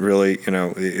Rupert, and really,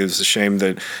 it was a shame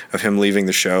of him leaving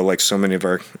the show. Like so many of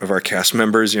our cast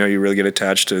members, you really get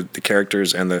attached to the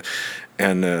characters and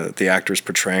the actors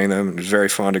portraying them. I was very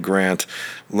fond of Grant,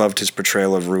 loved his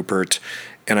portrayal of Rupert,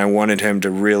 and I wanted him to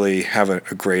really have a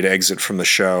great exit from the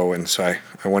show, and so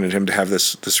I wanted him to have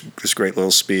this great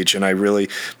little speech. And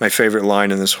my favorite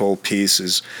line in this whole piece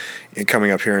is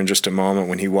coming up here in just a moment,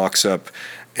 when he walks up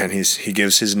and he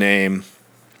gives his name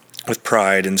with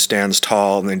pride and stands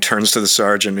tall, and then turns to the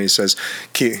sergeant and he says,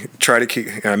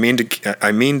 I mean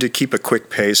to keep a quick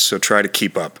pace, so try to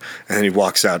keep up. And then he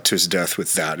walks out to his death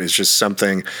with that. It's just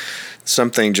something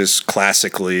just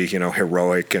classically,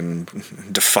 heroic and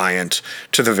defiant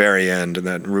to the very end, and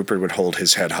that Rupert would hold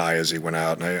his head high as he went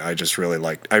out. And I just really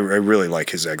really like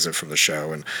his exit from the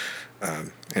show,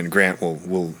 and Grant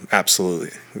will absolutely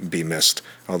be missed.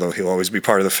 Although he'll always be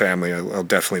part of the family, I'll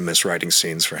definitely miss writing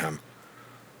scenes for him.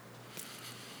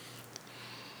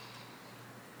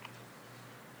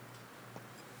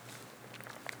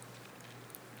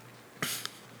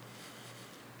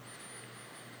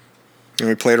 And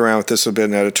we played around with this a bit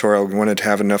in editorial. We wanted to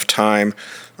have enough time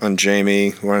on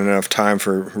Jamie. We wanted enough time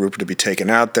for Rupert to be taken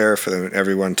out there, for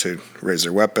everyone to raise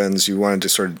their weapons. You wanted to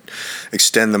sort of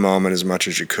extend the moment as much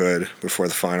as you could before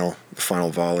the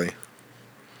final volley.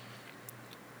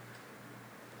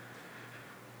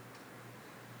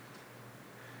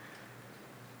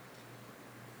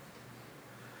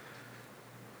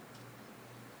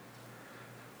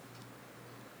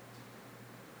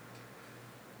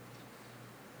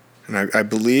 And I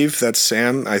believe that's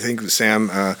Sam. I think Sam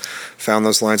found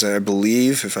those lines. I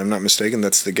believe, if I'm not mistaken,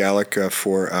 that's the Gallic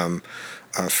for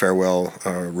Farewell,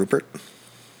 Rupert.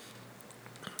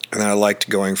 And then I liked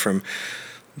going from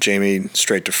Jamie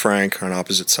straight to Frank on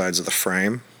opposite sides of the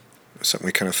frame. Something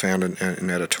we kind of found in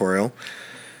editorial.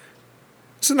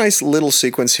 It's a nice little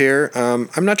sequence here.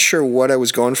 I'm not sure what I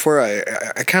was going for. I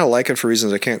kind of like it for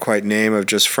reasons I can't quite name, of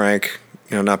just Frank,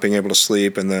 not being able to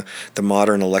sleep, and the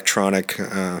modern electronic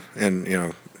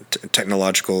and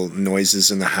technological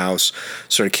noises in the house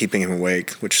sort of keeping him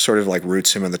awake, which sort of like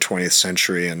roots him in the 20th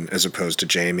century, and as opposed to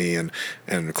Jamie and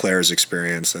Claire's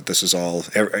experience, that this is all,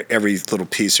 every little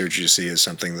piece here you see is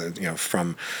something that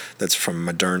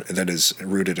that is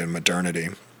rooted in modernity.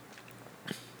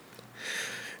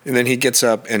 And then he gets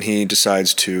up and he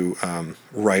decides to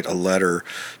write a letter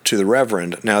to the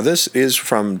Reverend. Now, this is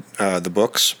from the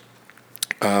books,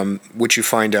 which you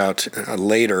find out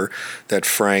later that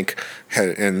Frank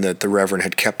and that the Reverend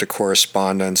had kept a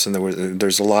correspondence, and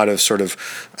there's a lot of sort of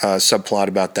subplot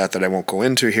about that I won't go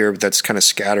into here, but that's kind of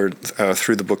scattered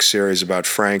through the book series about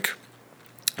Frank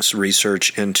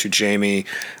research into Jamie,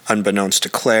 unbeknownst to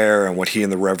Claire, and what he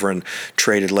and the Reverend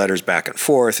traded letters back and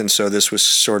forth. And so this was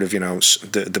sort of,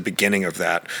 the beginning of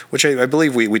that, which I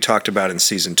believe we talked about in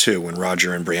season 2 when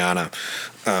Roger and Brianna,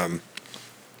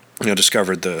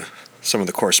 discovered some of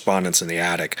the correspondence in the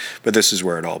attic. But this is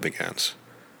where it all begins.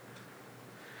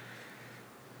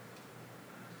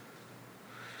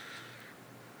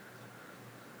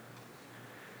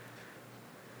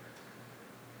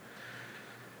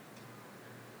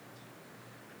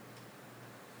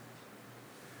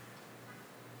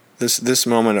 This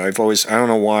moment, I don't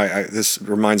know why, this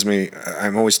reminds me,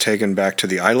 I'm always taken back to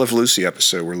the I Love Lucy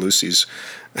episode where Lucy's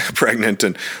pregnant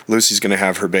and Lucy's going to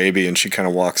have her baby, and she kind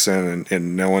of walks in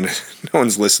and no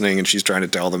one's listening, and she's trying to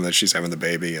tell them that she's having the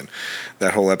baby. And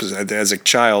that whole episode, as a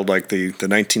child, like the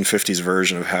 1950s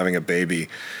version of having a baby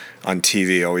on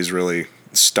TV always really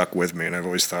stuck with me, and I've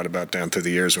always thought about down through the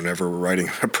years whenever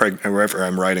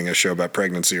I'm writing a show about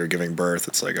pregnancy or giving birth,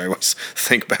 it's like I always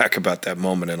think back about that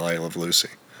moment in I Love Lucy.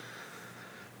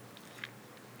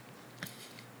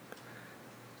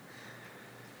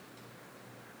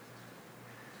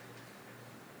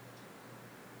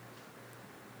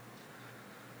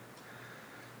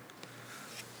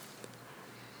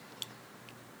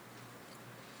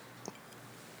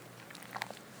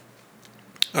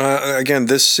 Again,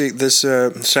 this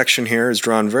section here is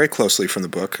drawn very closely from the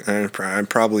book. I'm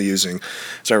probably using,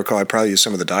 as I recall, I probably used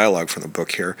some of the dialogue from the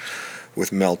book here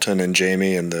with Melton and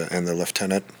Jamie and the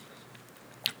lieutenant.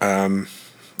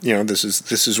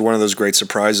 This is one of those great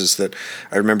surprises that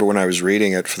I remember when I was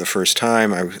reading it for the first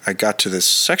time. I got to this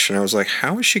section. I was like,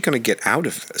 how is she going to get out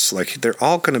of this? Like, they're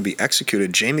all going to be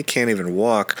executed. Jamie can't even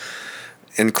walk.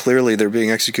 And clearly they're being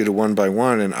executed one by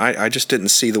one, and I just didn't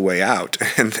see the way out.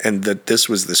 And that this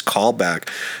was this callback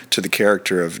to the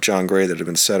character of John Gray that had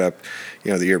been set up,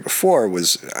 the year before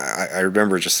was, I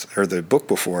remember or the book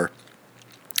before.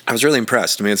 I was really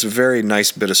impressed. I mean, it's a very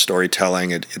nice bit of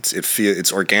storytelling.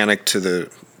 It's organic to the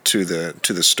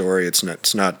story. It's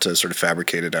not sort of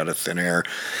fabricated out of thin air,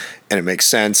 and it makes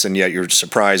sense. And yet you're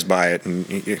surprised by it. And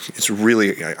it's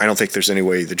really, I don't think there's any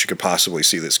way that you could possibly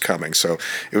see this coming. So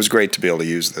it was great to be able to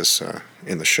use this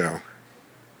in the show.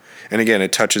 And again,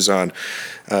 it touches on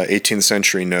 18th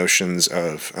century notions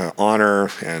of honor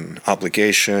and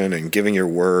obligation and giving your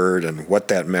word and what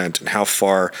that meant and how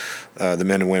far the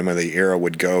men and women of the era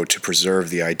would go to preserve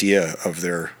the idea of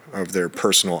their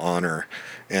personal honor.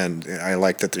 And I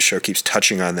like that the show keeps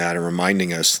touching on that and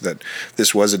reminding us that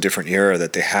this was a different era,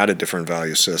 that they had a different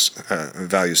value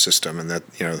system, and that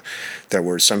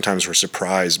that sometimes we're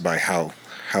surprised by how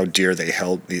dear they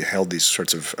held these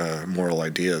sorts of moral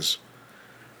ideas.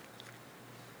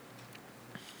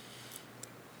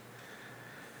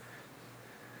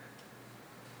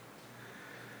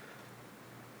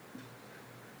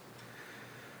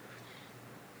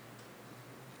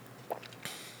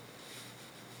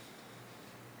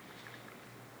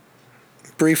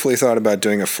 Briefly thought about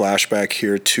doing a flashback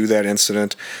here to that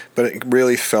incident, but it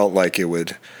really felt like it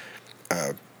would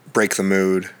break the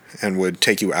mood and would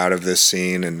take you out of this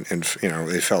scene, and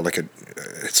it felt like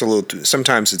it's a little.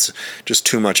 Sometimes it's just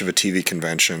too much of a TV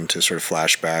convention to sort of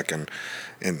flashback and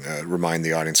remind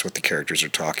the audience what the characters are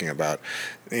talking about.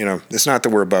 It's not that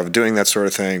we're above doing that sort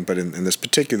of thing, but in this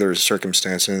particular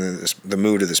circumstance, in the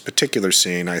mood of this particular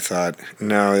scene, I thought,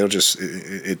 no,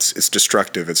 it's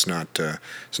destructive. It's not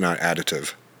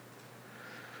additive.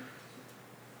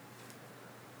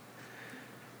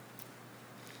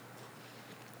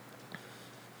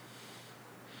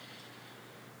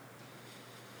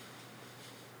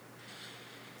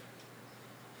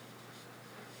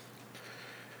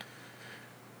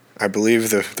 I believe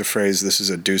the phrase, "this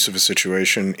is a deuce of a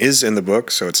situation," is in the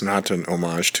book, so it's not an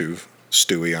homage to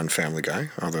Stewie on Family Guy,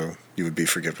 although you would be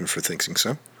forgiven for thinking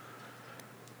so.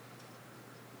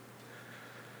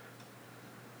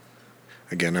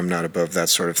 Again, I'm not above that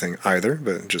sort of thing either,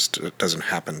 but it just doesn't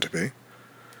happen to be.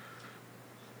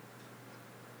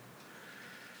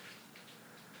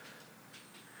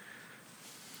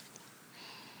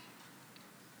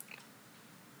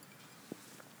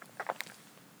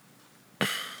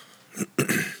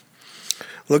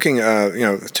 Looking,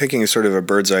 taking a sort of a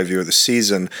bird's eye view of the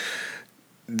season,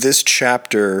 this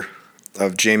chapter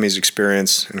of Jamie's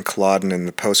experience in Culloden and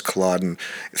the post-Culloden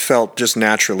felt just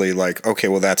naturally like, okay,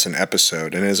 well, that's an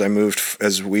episode. And as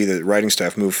we, the writing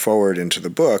staff, moved forward into the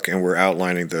book and we're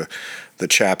outlining the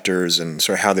chapters and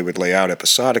sort of how they would lay out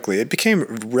episodically, it became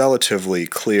relatively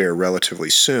clear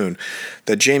relatively soon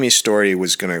that Jamie's story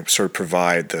was going to sort of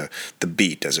provide the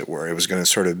beat, as it were. It was going to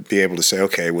sort of be able to say,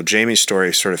 okay, well, Jamie's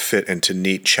story sort of fit into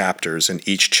neat chapters, and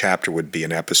each chapter would be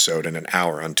an episode and an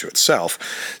hour unto itself.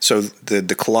 So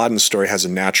the Culloden story has a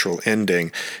natural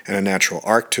ending and a natural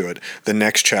arc to it. The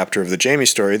next chapter of the Jamie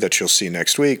story that you'll see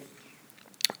next week,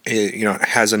 it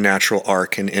has a natural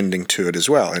arc and ending to it as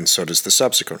well, and so does the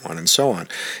subsequent one, and so on.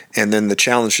 And then the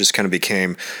challenge just kind of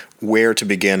became where to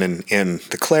begin in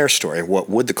the Claire story. What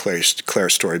would the Claire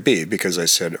story be? Because I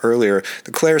said earlier,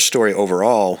 the Claire story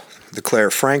overall, the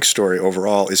Claire Frank story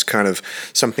overall, is kind of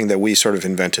something that we sort of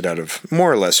invented out of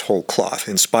more or less whole cloth,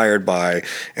 inspired by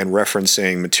and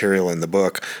referencing material in the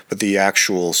book, but the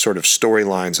actual sort of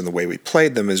storylines and the way we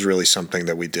played them is really something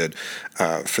that we did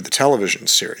for the television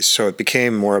series. So it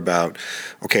became more about,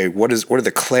 okay, what are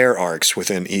the Claire arcs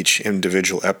within each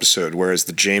individual episode, whereas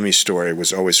the Jamie story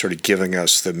was always sort of giving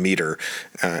us the meter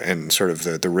and sort of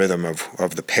the rhythm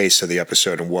of the pace of the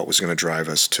episode and what was going to drive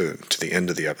us to the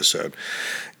end of the episode.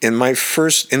 In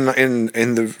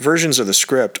the versions of the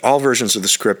script, all versions of the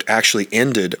script actually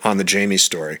ended on the Jamie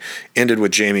story. Ended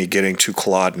with Jamie getting to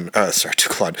Culloden,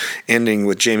 ending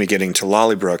with Jamie getting to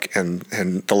Lollybrook,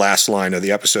 and the last line of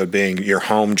the episode being, "You're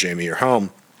home, Jamie, you're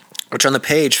home." Which on the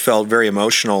page felt very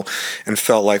emotional and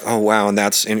felt like, oh wow,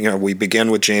 and we begin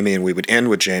with Jamie and we would end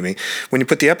with Jamie. When you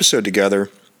put the episode together,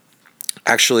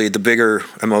 actually, the bigger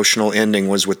emotional ending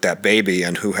was with that baby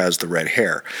and who has the red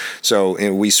hair. So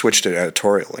we switched it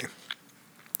editorially.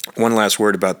 One last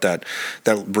word about that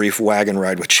brief wagon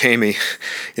ride with Jamie.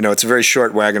 It's a very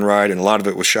short wagon ride, and a lot of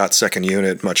it was shot second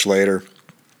unit much later.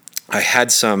 I had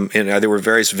there were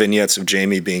various vignettes of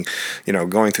Jamie being,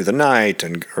 going through the night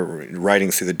or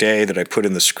riding through the day that I put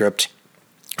in the script.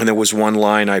 And there was one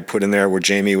line I put in there where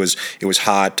it was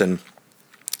hot and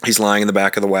he's lying in the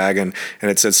back of the wagon, and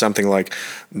it said something like,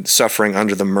 "suffering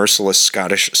under the merciless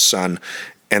Scottish sun."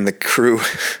 And the crew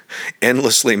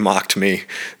endlessly mocked me.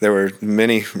 There were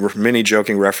many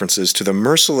joking references to the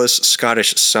merciless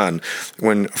Scottish sun,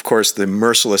 when, of course, the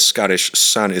merciless Scottish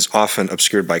sun is often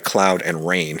obscured by cloud and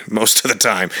rain most of the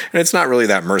time, and it's not really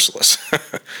that merciless.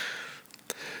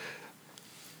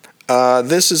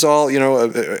 This is all,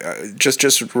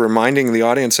 just reminding the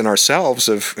audience and ourselves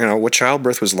of, what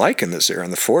childbirth was like in this era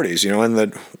in the 40s, and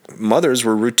that mothers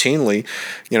were routinely,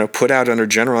 put out under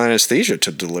general anesthesia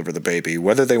to deliver the baby,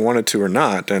 whether they wanted to or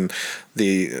not. And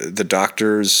the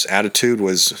doctor's attitude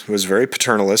was very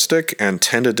paternalistic and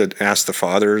tended to ask the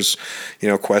fathers,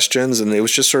 questions. And it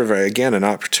was just sort of, again, an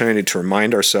opportunity to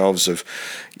remind ourselves of,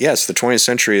 yes, the 20th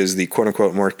century is the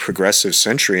quote-unquote more progressive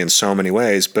century in so many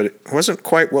ways, but it wasn't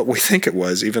quite what we think it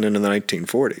was, even in the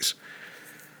 1940s.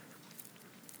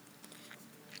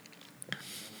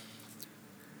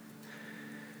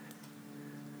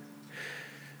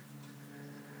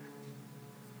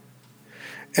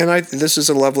 And this is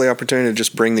a lovely opportunity to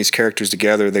just bring these characters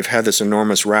together. They've had this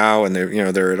enormous row, and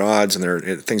they're at odds,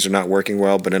 and things are not working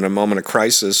well. But in a moment of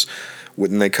crisis,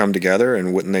 wouldn't they come together,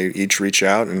 and wouldn't they each reach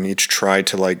out and each try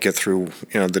to get through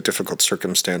the difficult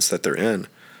circumstance that they're in?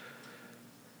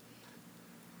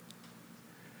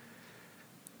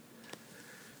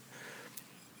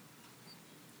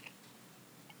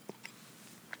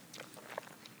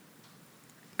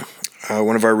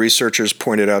 One of our researchers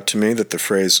pointed out to me that the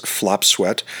phrase "flop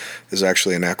sweat" is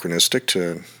actually anachronistic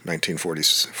to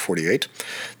 1948,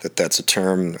 that's a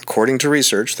term, according to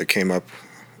research, that came up,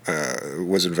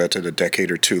 was invented a decade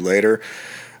or two later.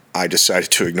 I decided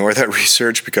to ignore that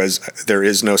research because there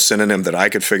is no synonym that I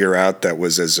could figure out that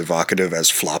was as evocative as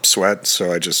flop sweat,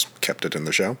 so I just kept it in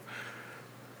the show.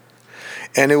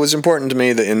 And it was important to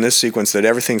me that in this sequence that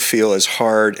everything feel as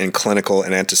hard and clinical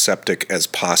and antiseptic as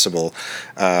possible.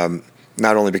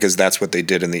 Not only because that's what they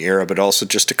did in the era, but also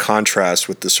just to contrast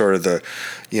with the sort of the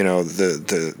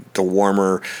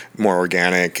warmer, more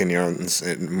organic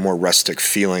and more rustic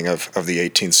feeling of the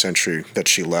 18th century that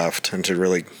she left, and to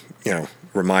really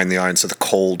remind the audience of the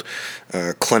cold,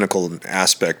 clinical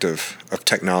aspect of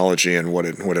technology and what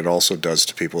it also does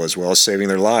to people, as well as saving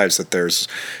their lives. That there's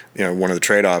one of the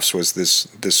trade-offs was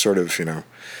this sort of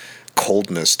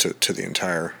coldness to the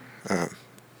entire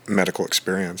medical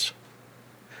experience.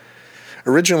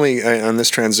 Originally, on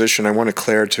this transition, I wanted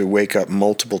Claire to wake up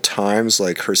multiple times,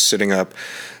 like her sitting up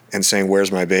and saying,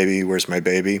 "Where's my baby? Where's my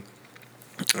baby?"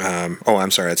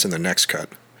 I'm sorry, that's in the next cut.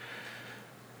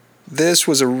 This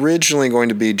was originally going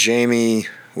to be Jamie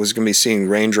was going to be seeing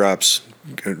raindrops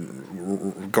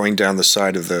going down the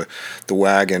side of the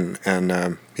wagon,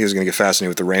 and he was going to get fascinated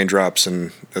with the raindrops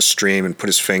and a stream, and put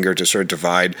his finger to sort of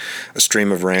divide a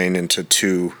stream of rain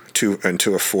into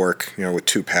a fork, with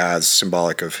two paths,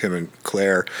 symbolic of him and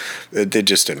Claire. It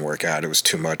just didn't work out. It was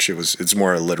too much. It's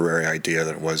more a literary idea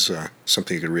than it was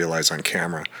something you could realize on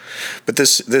camera. But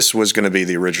this was going to be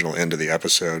the original end of the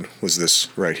episode. Was this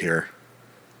right here?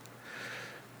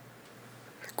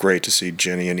 Great to see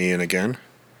Jenny and Ian again.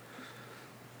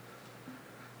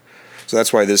 So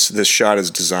that's why this shot is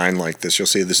designed like this. You'll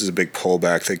see this is a big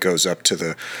pullback that goes up to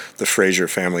the Fraser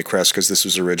family crest, because this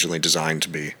was originally designed to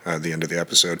be the end of the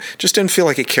episode. Just didn't feel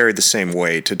like it carried the same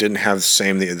weight. It didn't have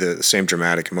the same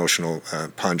dramatic emotional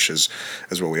punch as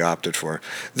what we opted for.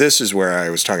 This is where I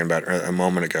was talking about a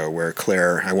moment ago, where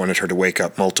Claire, I wanted her to wake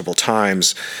up multiple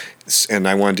times, and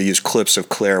I wanted to use clips of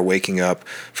Claire waking up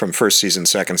from first season,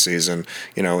 second season,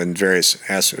 in various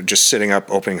just sitting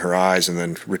up, opening her eyes, and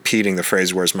then repeating the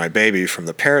phrase, "Where's my baby?" from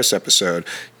the Paris episode.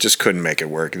 Just couldn't make it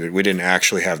work. We didn't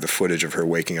actually have the footage of her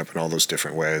waking up in all those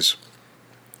different ways.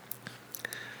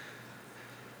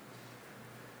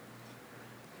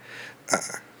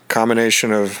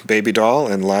 Combination of baby doll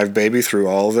and live baby through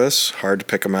all of this. Hard to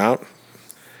pick them out.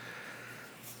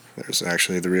 There's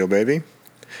actually the real baby.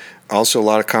 Also, a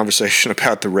lot of conversation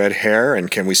about the red hair,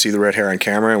 and can we see the red hair on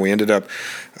camera? And we ended up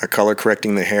color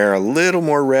correcting the hair a little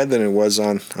more red than it was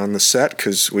on the set,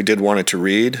 because we did want it to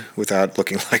read without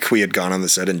looking like we had gone on the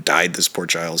set and dyed this poor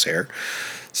child's hair.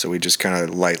 So we just kind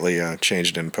of lightly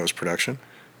changed it in post-production.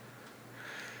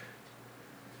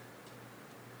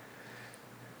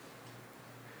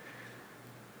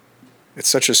 It's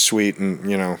such a sweet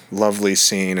and lovely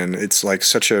scene, and it's like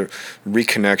such a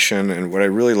reconnection. And what I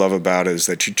really love about it is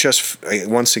that you just,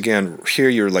 once again, here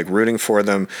you're like rooting for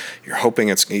them. You're hoping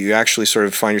you actually sort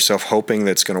of find yourself hoping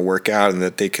that it's going to work out, and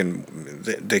that they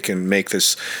can make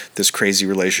this crazy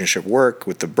relationship work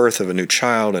with the birth of a new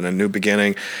child and a new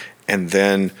beginning. And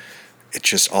then it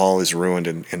just all is ruined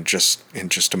in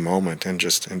just a moment, and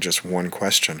just one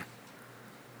question.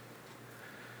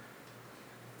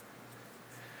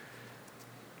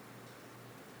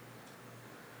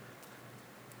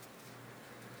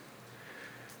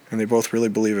 And they both really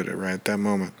believe it right at that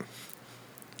moment.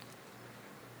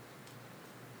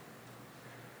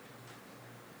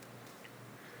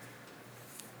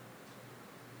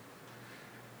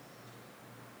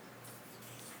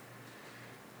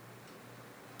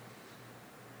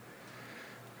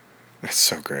 That's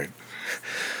so great.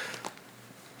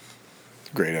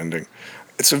 Great ending.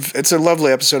 It's a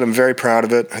lovely episode. I'm very proud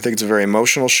of it. I think it's a very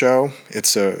emotional show.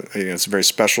 It's a very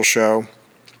special show.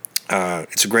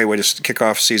 It's a great way to kick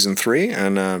off season 3,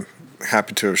 and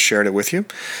happy to have shared it with you.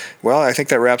 Well, I think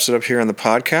that wraps it up here on the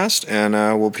podcast, and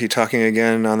we'll be talking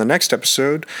again on the next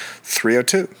episode,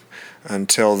 302.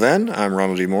 Until then, I'm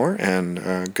Ronald D. Moore,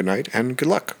 and good night and good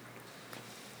luck.